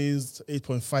said they raised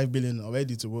 8.5 billion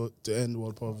already to end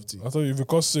world poverty. I thought if it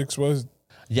cost 6, what is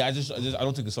Yeah, I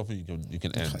don't think it's something you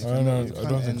can end. I don't know. You I can't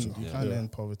don't think end, so. you can't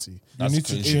end poverty. You That's need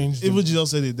to crazy. change Even the,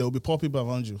 Jesus said it. There will be poor people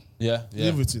around you. Yeah,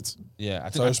 Live with it. yeah. I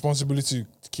it's our think responsibility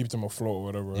to keep them afloat or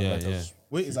whatever. Yeah, like, yeah. as-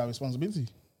 Wait, is our responsibility?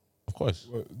 of course.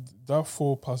 well, that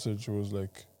full passage was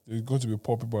like, there's going to be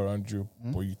poor people around you,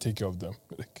 Hmm? but you take care of them.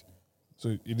 Like, so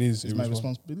it is. It's my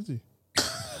responsibility.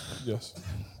 Yes.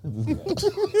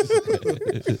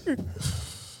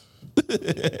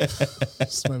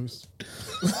 It's my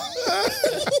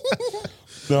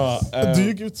No, Do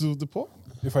you give to the poor?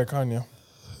 If I can, yeah.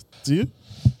 Do you?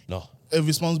 No. A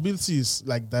responsibility is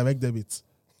like direct debit.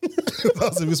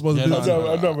 That's a responsibility.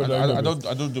 I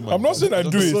don't do my. I'm not saying I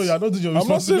do it. So you don't do your I'm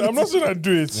not saying responsibility. I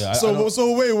do it. Yeah,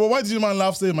 So wait, why did you man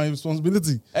laugh saying my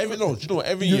responsibility?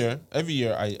 Every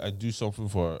year I do something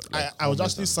for. Like, I was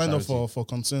actually signed up charity. for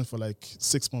concern for like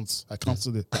 6 months. I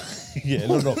cancelled it Yeah,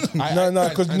 no.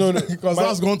 because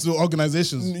that's going to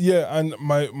organizations. Yeah, and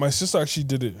my sister actually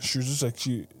did it. She was just like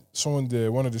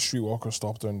one of the street walkers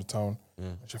stopped her in the town.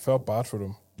 And she felt bad for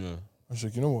them. Yeah. I was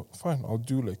like, you know what? Fine, I'll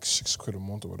do like £6 a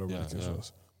month or whatever the case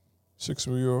was.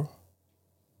 €6.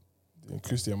 They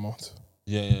increased the amount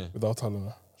Yeah. without telling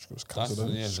her. She goes, cancel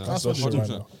that. That's Cancel that shit right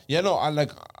now. Yeah, no,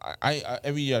 I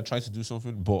every year I try to do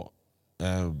something, but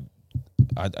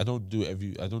I don't do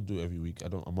every week.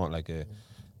 I'm not like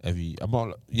I'll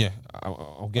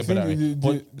get I better at think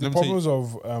it. the problems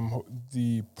of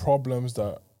the problems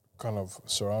that kind of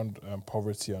surround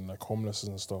poverty and like homelessness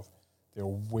and stuff, they're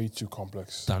way too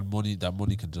complex. that money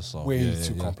can just solve. Way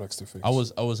too complex to fix. I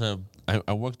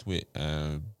worked with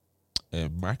a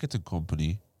marketing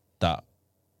company that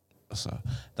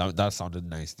sounded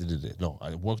nice, didn't it? No,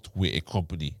 I worked with a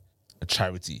company, a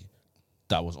charity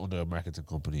that was under a marketing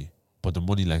company, but the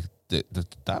money like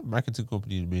that marketing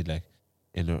company made like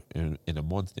in a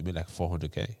month they made like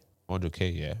 400k,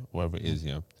 yeah, whatever it is,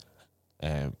 yeah.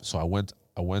 So I went.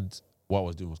 What I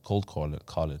was doing was cold calling.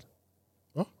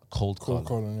 What? Cold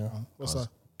calling, yeah. What's that?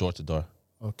 Door to door,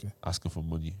 Okay. asking for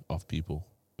money off people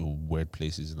in weird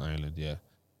places in Ireland. Yeah.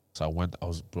 So I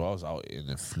was out in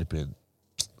a flipping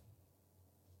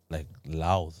like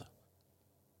loud.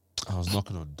 I was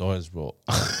knocking on doors, bro.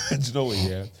 Do you know what?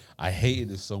 Yeah, I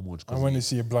hated it so much. And when you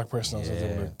see a black person, I was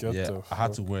like, get the I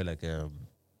had to fuck. wear like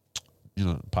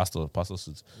pastel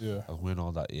suits. Yeah. I was wearing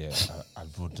all that. Yeah,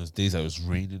 bro, there's days that it was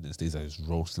raining. There's days that it was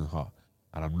roasting hot.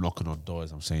 And I'm knocking on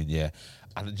doors. I'm saying, yeah.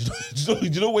 And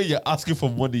you know when you're asking for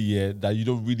money, yeah, that you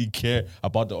don't really care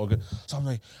about the organ. So I'm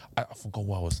like, I forgot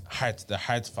what was the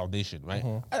Heart Foundation, right?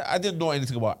 I didn't know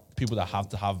anything about people that have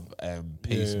to have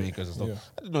pacemakers and stuff. Yeah.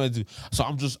 I didn't know anything. So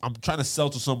I'm trying to sell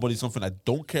to somebody something I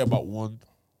don't care about and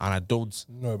I don't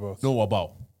know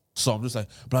about. So I'm just like,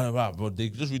 blah, blah, blah. But they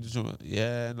just read it.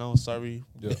 Yeah, no, sorry.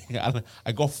 Yeah.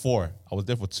 I got 4. I was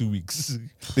there for 2 weeks.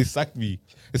 They sacked me.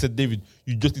 They said, David,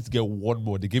 you just need to get 1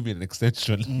 more. They gave me an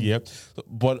extension. Yeah.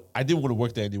 But I didn't want to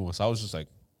work there anymore. So I was like,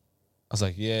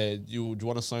 yeah, do you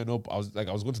want to sign up? I was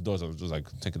going to doors. I was just like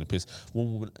taking a piss.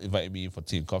 One woman invited me in for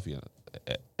tea and coffee.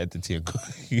 And at the tea and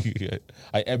coffee.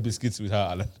 I ate biscuits with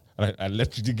her and I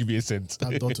let you give me a cent.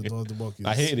 That door to door, the buck is.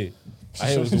 I hated it.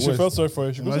 She felt sorry for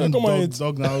you. She was like, Imagine come on,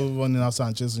 dog now running outside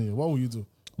and chasing you. What will you do?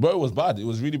 Bro, it was bad. It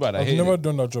was really bad. I I've hated never it.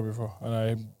 done that job before, and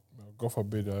I, God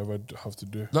forbid, I ever have to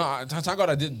do. No, thank God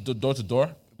I did door to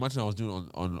door. Imagine I was doing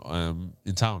on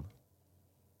in town.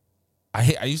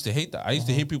 I used to hate that. I used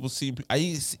to hate people seeing.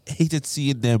 Hated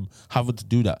seeing them having to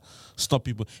do that. Stop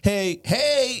people.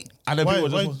 Hey, and then people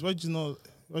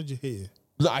Why'd you hate it?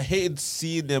 No, I hated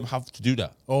seeing them have to do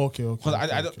that. Oh, okay. Because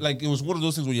I don't like. It was one of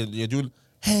those things where you're doing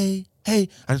hey, and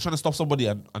you're trying to stop somebody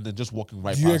and they're just walking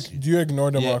right past you. Do you ignore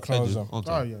them or I acknowledge do. them? All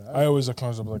the Oh, time. yeah. I always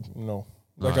acknowledge them. Like, no.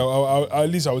 Like, I at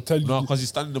least I would tell you. No, because you're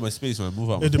standing in my space when I move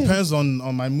out. It depends on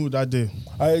my mood that day.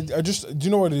 I just, do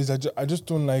you know what it is? I just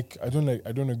don't like, I don't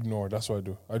ignore. That's what I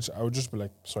do. I would just be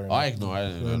like, sorry. I ignore.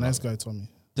 You're a nice guy, Tommy.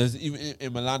 There's even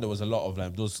in Milan there was a lot of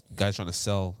like those guys trying to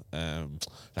sell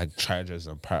like chargers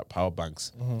and power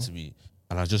banks to me,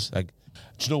 and I was just like,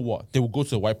 do you know what? They would go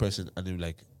to a white person and they would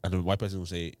like, and the white person would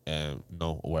say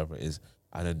no or whatever it is,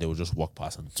 and then they would just walk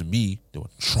past, and to me they were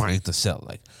trying to sell.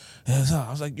 Like, I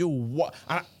was like, yo, what?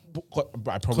 I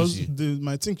promise Because you, they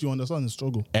might think you understand the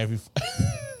struggle. every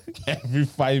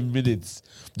 5 minutes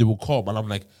they will come, and I'm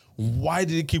like, why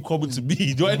did it keep coming to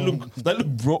me? Do I look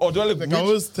bro, or do I look Like rich? I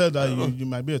always tell that you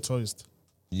might be a tourist.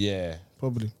 Yeah,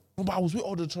 Probably. no, but I was with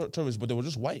all the tourists, but they were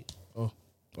just white. Oh.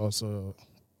 Also.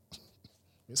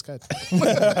 It's kind. No,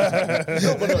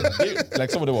 like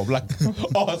some of them were black.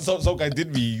 Oh, some guy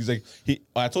did me. He's like,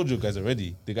 I told you guys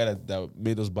already. The guy that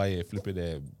made us buy a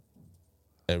flipping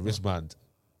a wristband.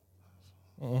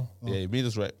 Yeah, he made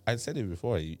us right. I said it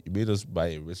before. He made us buy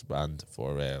a wristband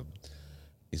for.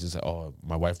 He's just like, oh,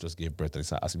 my wife just gave birth, and he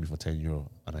started asking me for €10,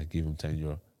 and I gave him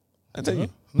 €10. I tell you,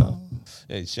 no.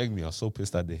 Yeah, he shagged me. I was so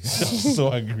pissed that day. I was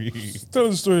so angry. Tell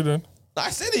the story then. I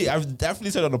said it. I've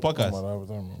definitely said it on the podcast.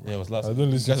 Yeah, it was last. I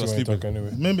don't listen You guys to were my talk sleeping.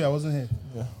 anyway. Maybe I wasn't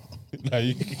here. Like,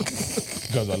 you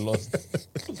guys are lost.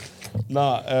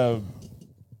 Nah,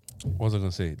 what was I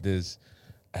gonna say? There's,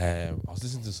 I was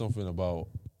listening to something about,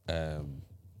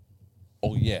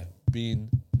 being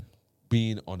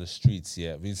on the streets,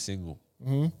 being single.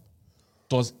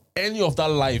 Does any of that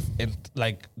life and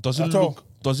like does it At all.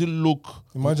 look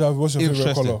Imagine what's your favorite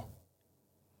Interesting. color?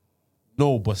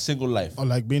 no, but single life. Or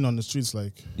like being on the streets,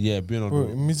 like Yeah, being on Bro,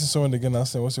 the meeting someone again and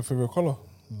asking what's your favorite color?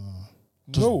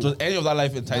 does any of that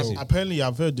life entice you? apparently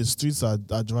I've heard the streets are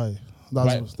dry.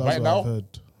 That's Right what now? I've heard.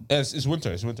 It's winter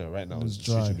right now. It's It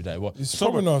dry. should be dry. But It's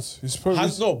summer probably not. It's probably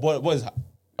has no, but what is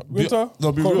winter.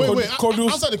 No, be Cold- real. Wait, Cordial-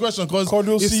 answer the question because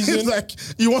cordial it seems season. like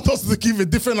you want us to give a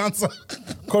different answer.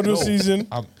 Cuddle season.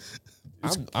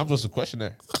 I'm just a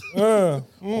questioner. Yeah.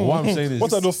 What I'm saying is,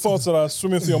 What are those thoughts that are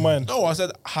swimming through your mind? no, I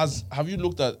said, have you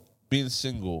looked at being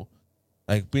single,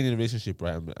 like being in a relationship,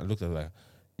 right? I looked at it like,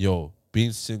 yo,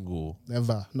 being single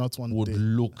Never, not one would day.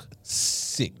 look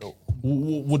sick.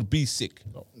 Would be sick.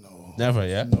 No. Never,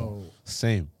 yeah? No.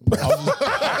 Same.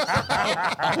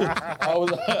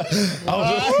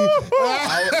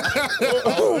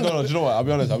 No, do you know what? I'll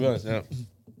be honest. Yeah.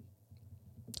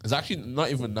 It's actually not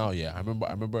even now, yeah. I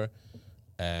remember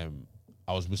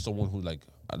I was with someone who like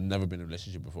I'd never been in a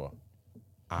relationship before.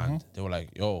 And they were like,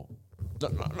 yo,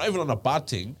 not even on a bad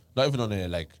thing, not even on a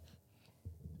like,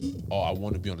 oh, I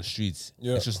want to be on the streets.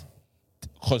 Yeah. It's just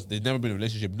because they've never been in a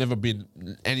relationship, never been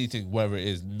anything, wherever it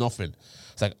is, nothing.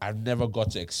 It's like I've never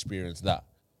got to experience that.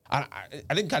 I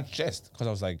didn't catch chest because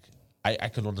I was like, I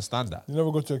can understand that. You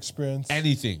never got to experience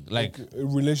Anything, like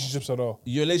relationships at all.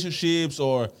 your relationships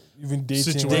or Even dating.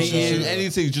 Situations. dating,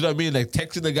 anything, do you know what I mean? Like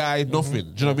texting the guy, nothing.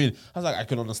 Do you know what I mean? I was like, I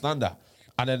can understand that.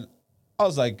 And then I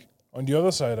was like, On the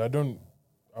other side, I don't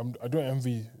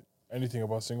envy anything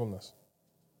about singleness.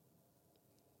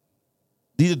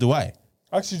 neither do I.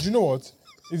 Actually, do you know what?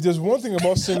 If there's one thing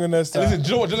about singleness that Listen, do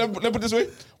you know what? Let me put it this way.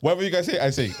 Whatever you guys say, I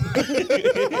say.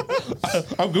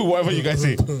 I'm good, whatever you guys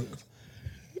say.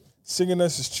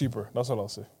 singleness is cheaper. That's all I'll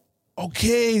say.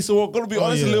 Okay, so we're going to be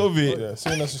honest a yeah. little bit. Yeah,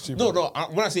 singleness is cheaper. No,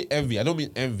 when I say envy, I don't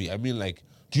mean envy. I mean like,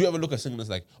 do you ever look at singleness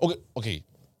like, okay,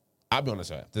 I'll be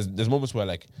honest, right? There's moments where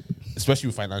like,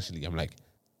 especially financially, I'm like,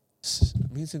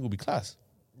 being single be class.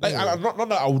 Like, not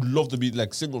that I would love to be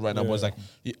like single right now, but it's like,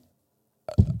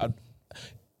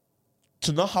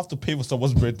 to not have to pay for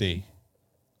someone's birthday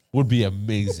would be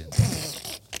amazing.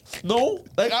 No,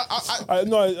 like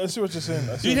I see what you're saying.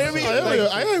 I see you what hear me?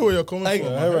 I hear where you're coming Like-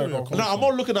 from. Yeah, I I hear hear where where you're you're coming No, coming I'm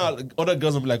not looking at other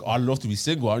girls and be like, oh, I'd love to be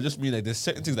single. I just mean like there's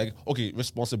certain things like, okay,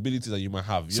 responsibilities that you might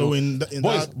have. You So know? in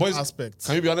boys, that aspect,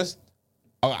 Can you be honest?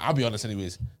 I'll be honest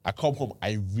anyways. I come home,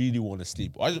 I really want to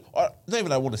sleep. Or not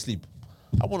even I want to sleep.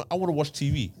 I want to watch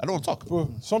TV. I don't want to talk. Bro,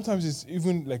 sometimes it's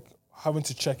even like having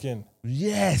to check in.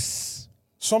 Yes.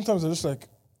 Sometimes I'm just like,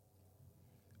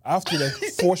 I have to like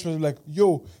force myself like,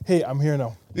 yo, hey, I'm here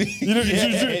now. You know, do you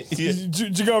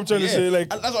get what I'm trying to say?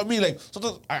 Like, And that's what I mean. Like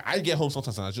sometimes I get home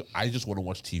sometimes and I just want to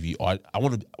watch TV or I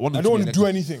want to. I don't want to do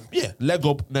anything. Yeah, leg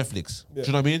up Netflix. Yeah. Do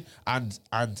you know what I mean?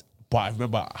 And but I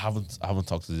remember I haven't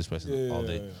talked to this person all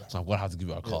day, so I'm gonna have to give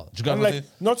you a call. Do you get And what I'm like,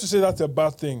 saying? not to say that's a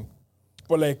bad thing,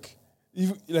 but like,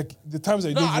 even like the times that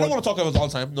you No, I don't want want to talk about it all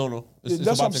the time. No. It's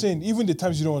that's a what I'm bad saying. Even the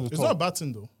times you don't want to it's not a talk. bad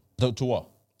thing though. thing. To what?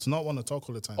 To not want to talk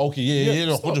all the time. Okay, yeah,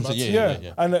 no, it's not a 100%. bad Yeah, thing.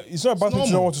 yeah. And it's not a bad thing to not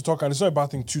normal. want to talk, and it's not a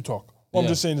bad thing to talk. What I'm Yeah.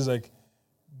 just saying is like,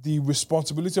 the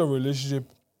responsibility of a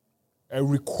relationship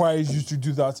requires you to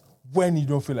do that when you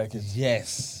don't feel like it.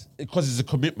 Yes, because it's a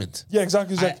commitment. Yeah,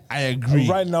 exactly. It's like, I agree.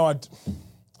 Right now,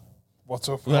 what's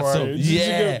up? How That's are so, you? Did you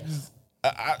yeah.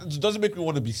 get- It doesn't make me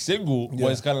want to be single, Yeah.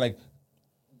 but it's kind of like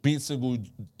being single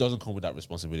doesn't come with that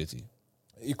responsibility.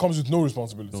 It comes with no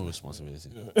responsibility. No responsibility.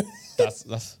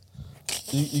 That's.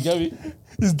 You get me?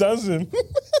 He's dancing.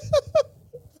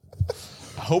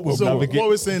 I hope we've So what navigated. are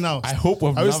we saying now? I hope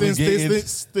we've Are we saying navigated.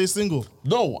 stay single?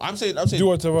 No, I'm saying. Do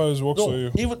whatever is works for No,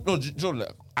 you. even no, Joe.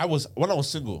 Like, when I was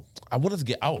single, I wanted to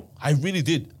get out. I really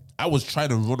did. I was trying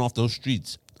to run off those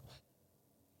streets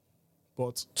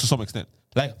But to some extent.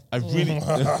 Like I really,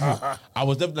 I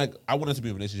was definitely like I wanted to be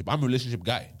in a relationship. I'm a relationship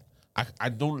guy. I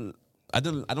don't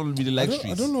really like I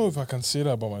streets. don't know if I can say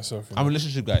that about myself. You know? I'm a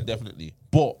relationship guy, definitely.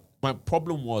 But my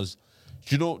problem was,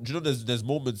 do you know, there's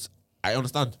moments, I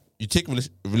understand, you take a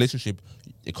relationship,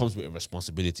 it comes with a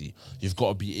responsibility. You've got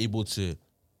to be able to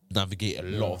navigate a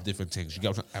lot of different things. You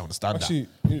get what I understand Actually,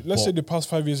 that. let's But say the past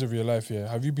 5 years of your life,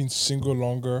 have you been single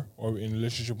longer or in a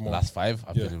relationship more? Last 5,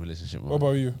 I've Yeah. been in a relationship. What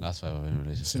about you? Last 5, I've been in a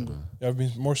relationship. Single. man. Yeah, I've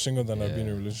been more single than I've been in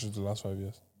Yeah. a relationship the last 5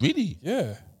 years. Really?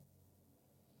 Yeah.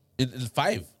 In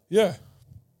 5? Yeah.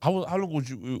 How long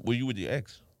were you with your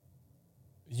ex?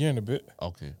 A year and a bit.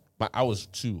 Okay. I was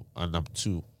 2, and I'm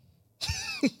 2.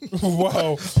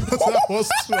 Wow. that was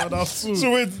two and that's two.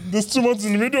 So wait, there's 2 months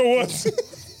in the middle or what?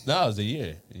 That was a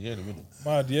year in the middle.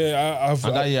 Mad, yeah. And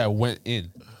that year I went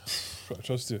in. I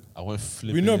trust you. I went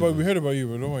flipping. We know in, about. man. We heard about you,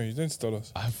 but don't worry. You didn't tell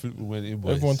us. I flipping went in,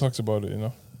 boys. Everyone talks about it, you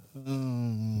know.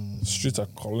 Streets are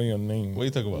calling your name. What are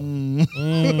you talking about?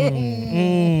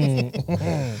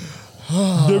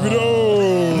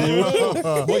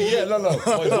 Davido. But yeah, no.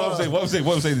 What I'm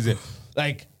saying is,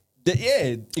 like,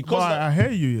 it But costs. I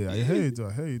hear you, yeah. I hear you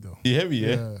though. You hear me,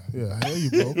 yeah? Yeah, I hear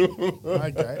you, bro.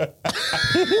 My guy.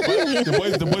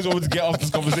 The boys want me to get off this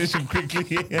conversation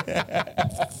quickly.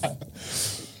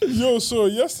 Yo, so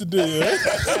yesterday, yeah?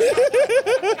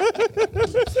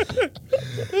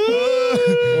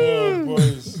 Oh,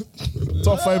 boys.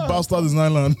 Top 5 bastards in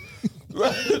Ireland. Do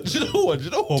you know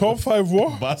what? Top 5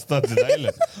 what? Bastards in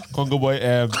Ireland. Congo boy.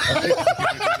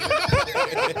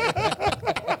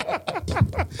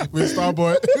 With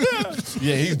Starboy.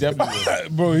 Yeah, he's definitely.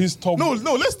 Bro, he's top. No,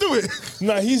 let's do it.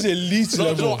 Nah, he's elite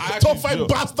level. Top 5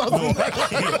 bastards.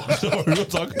 Real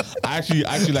talk. I actually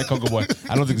like Congo boy.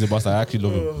 I don't think he's a bastard. I actually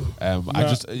love him. I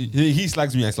just he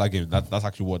slags me. I slag him. That's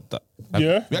actually what.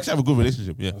 Yeah? We actually have a good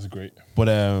relationship. Yeah, That's great. but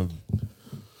Ray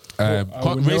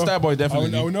Starboy I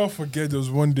definitely. will never forget. There was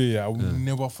one day I will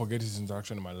never forget his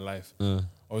interaction in my life. Uh,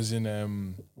 I was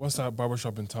in what's that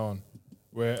barbershop in town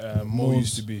where Mo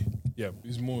used to be. Yeah,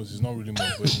 it's Mo's. It's not really Mo,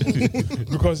 but it's Mo's.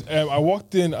 Because I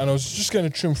walked in and I was just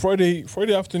getting trimmed Friday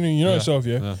afternoon. You know yourself,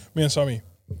 yeah? Me and Sammy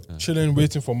chilling,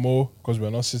 waiting for Mo because we're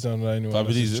not sitting on anyone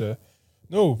else's chair.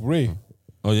 No, Ray.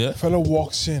 Oh yeah. Fella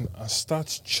walks in and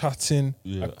starts chatting.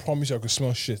 Yeah. I promise you I could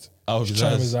smell shit. Out of Just his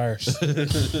trying his Irish.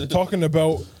 talking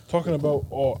about.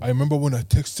 Oh, I remember when I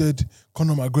texted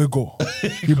Conor McGregor.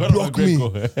 He blocked me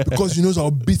because he knows I'll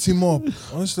beat him up.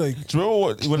 I was like, Do you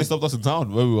remember when they stopped us in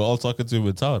town when we were all talking to him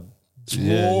in town?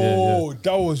 whoa,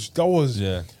 that was.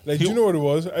 Yeah. Like, do you know what it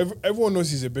was? Everyone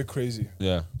knows he's a bit crazy.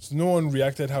 Yeah. So no one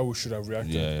reacted how we should have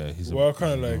reacted. Yeah. We're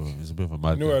kind of like, he's a bit of a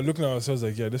mad. you know, we're looking at ourselves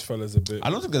like, yeah, this fella's a bit. I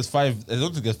don't think there's 5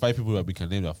 people that we can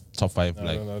name the top 5. I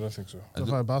Like don't think so. Top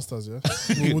 5 bastards, yeah.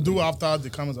 We'll do it after the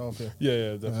cameras are off here.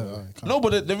 Yeah, definitely. no,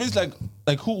 but there is like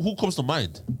who comes to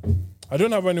mind? I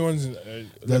don't have anyone's.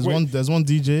 There's one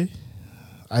DJ.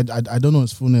 I don't know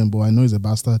his full name, but I know he's a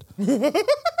bastard.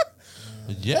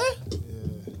 Yeah.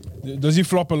 Does he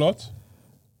flop a lot?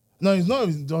 No, he's not.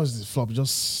 He does this flop.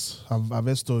 Just I've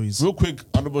heard stories. Real quick,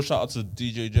 honorable shout out to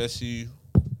DJ Jesse,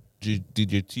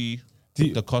 DJ T,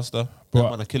 Da Costa. But- That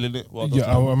man are killing it. Well,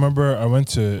 Yeah, I remember I went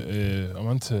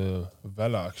to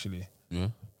Vela actually. yeah.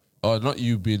 Oh, not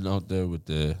you being out there with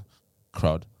the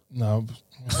crowd. No.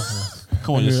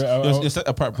 Come on, Anyway, you're set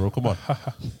apart, bro. Come on.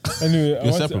 Anyway,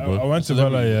 You're separate, bro. I went to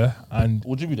Celebrity. Vela, yeah, and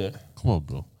Would you be there? Come on,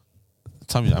 bro.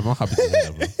 Tell me, I'm not happy to hear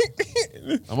that, bro.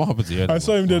 I'm not happy to hear that. I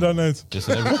saw him there that night. Just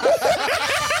celebrity.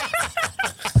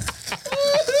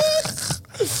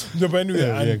 No, but anyway,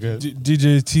 Yeah, and go ahead.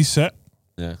 DJ T set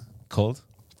Yeah. Cold?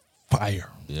 fire.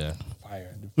 Yeah.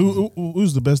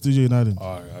 Who's the best DJ in Ireland?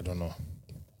 I don't know.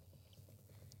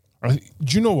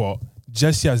 Do you know what?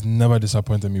 Jesse has never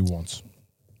disappointed me once.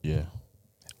 Yeah.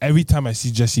 Every time I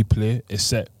see Jesse play, it's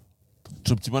set.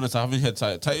 To be honest, I haven't heard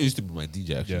Tyler. Tyler used to be my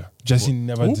DJ, actually. Yeah, Jesse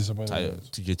never Who? disappointed me. Tyler, once.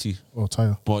 TJT. Oh,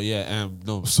 Tyler. But yeah,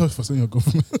 no. Sorry for saying your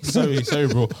government. sorry,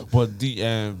 bro. But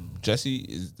the Jesse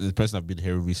is the person I've been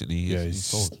hearing recently. Yeah, He's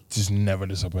he's cold. just never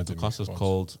disappointed me. Costa's once.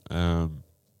 cold. I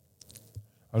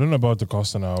don't know about the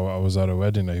Costa now. I was at a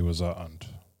wedding that he was at, and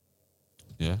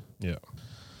Yeah. yeah.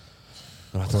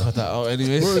 I have to cut that out,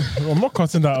 anyways. I'm not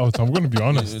cutting that out. I'm going to be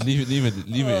honest. Leave it. In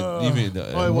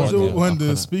the, Oh, it was yeah, when I'll the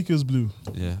cut speakers blew.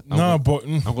 it. Yeah. Nah, but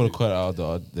I'm gonna cut out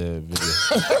the video.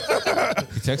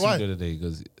 He texted Why? me the other day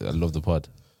because I love the pod.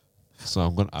 So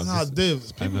I'm Nah, just, Dave.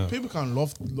 I know. People can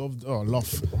love. not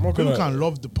People gonna- can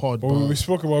love the pod. but But we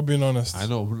spoke about being honest. I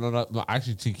know. No, I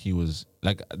actually think he was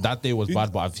like that day was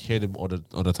bad, but I've heard him other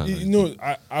times. You know,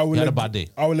 I will. He had a bad day.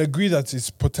 I will agree that it's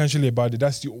potentially a bad day.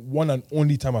 That's the one and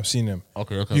only time I've seen him.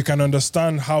 Okay. You can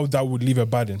understand how that would leave a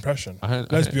bad impression.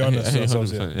 Let's be honest to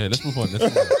ourselves here. Yeah, let's move on.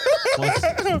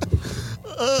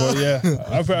 But yeah,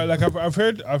 I've heard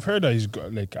that he's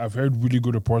got, like, I've heard really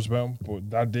good reports about him. But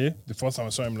that day, the first time I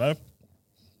saw him live,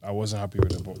 I wasn't happy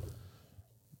with it. But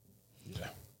yeah,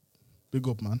 big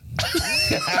up, man.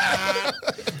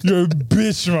 you're a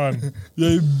bitch, man.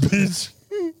 You're a bitch.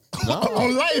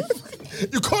 On live,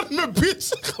 you called him a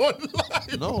bitch on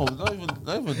live. No, not even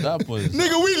that, boys.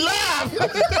 Nigga, we laugh.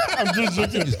 I'm just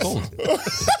joking. It's cold.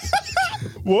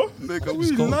 What? Nigga,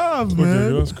 we cold. laugh, Okay,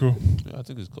 man. that's cool. Yeah, I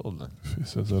think it's cold, man. If he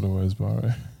says otherwise, but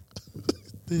alright.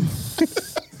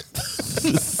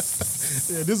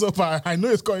 Yeah, this up. I know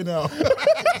it's going out.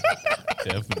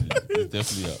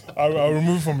 Definitely. I'll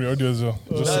remove it from the audio as well.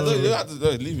 Just, No, you have to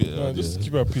leave it. no, just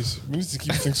keep it at peace. We need to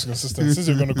keep things consistent. Since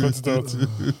you're going to cut it out.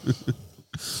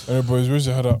 Alright, boys, where's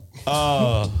your head up?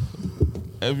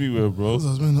 Everywhere, bro. This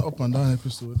has been an up and down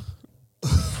episode.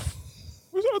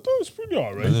 We're thought it was pretty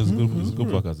alright. It's a good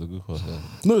podcast. A good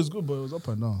podcast. No, it's good, but it was up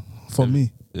and down for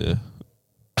me. Yeah.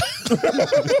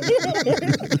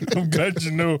 I'm glad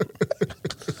you know.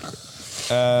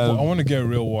 I want to get a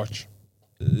real watch.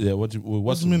 Yeah. What's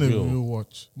What do you mean a real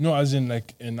watch? No, as in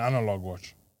like an analog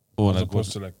watch. Oh, As like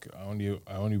opposed to like I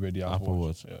only wear the Apple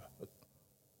Watch. Yeah.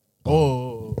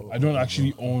 Oh, I don't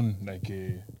actually own like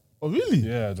a. oh, really?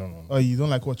 Yeah, I don't own. Oh, you don't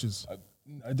like watches?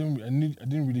 I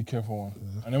didn't really care for one.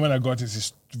 And then when I got it,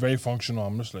 it's very functional.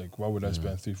 I'm just like, why would I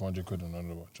spend 300 quid on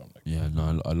another watch? I'm like, Yeah,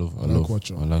 no, I love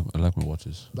watch. I like my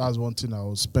watches. That's one thing I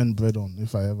will spend bread on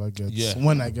if I ever get. Yeah.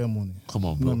 When I get money. Come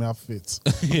on, No, bro. me have faith.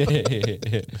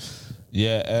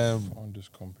 Yeah. on this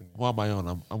company. What am I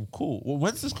on? I'm cool. Well,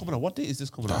 when's this coming out? What date is this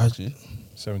coming out? Actually,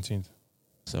 17th.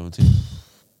 17.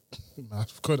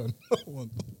 I've got another one.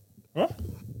 What?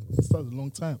 It's a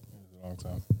long time. It's a long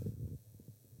time.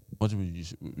 What do you mean?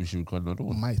 We should record another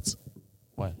one? Might.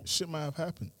 Why? Shit might have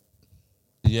happened.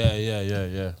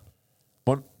 Yeah.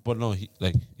 But no, it's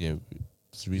the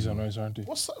These are reason. nice, aren't they?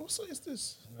 What site is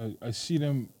this? I see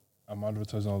them. I'm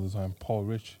advertising all the time. Paul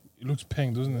Rich. It looks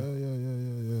pink, doesn't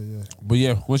it? Yeah. But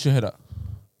yeah, where's your head at?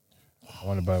 I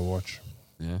want to buy a watch.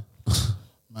 Yeah.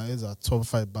 My head's are top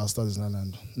 5 bastards in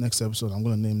Ireland. Next episode, I'm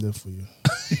gonna name them for you.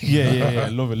 yeah.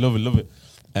 Love it.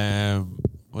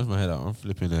 Where's my head at? I'm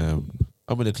flipping.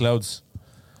 I'm in the clouds.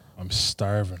 I'm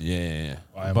starving. Yeah.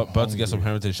 I'm But about to get some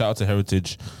hungry. Heritage. Shout out to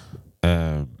Heritage.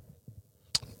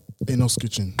 Enos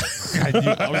Kitchen.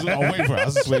 I was waiting for it.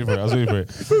 I was waiting for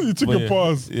it. You took But a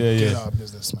pause. Get Yeah. out of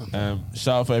business, man.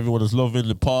 Shout out for everyone that's loving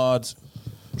the pod,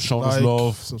 showing us Like,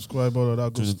 love, subscribe, all of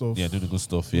that good stuff. doing the good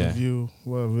stuff. Yeah, Review,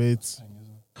 rate.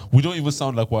 we don't even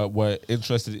sound like we're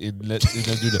interested in letting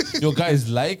them do that. Yo, guys,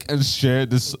 like and share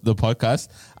the podcast,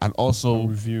 and also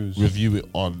Reviews. review it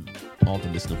on all the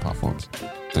listening platforms.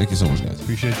 Thank you so much, guys.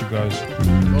 Appreciate you guys.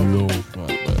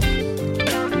 Bye.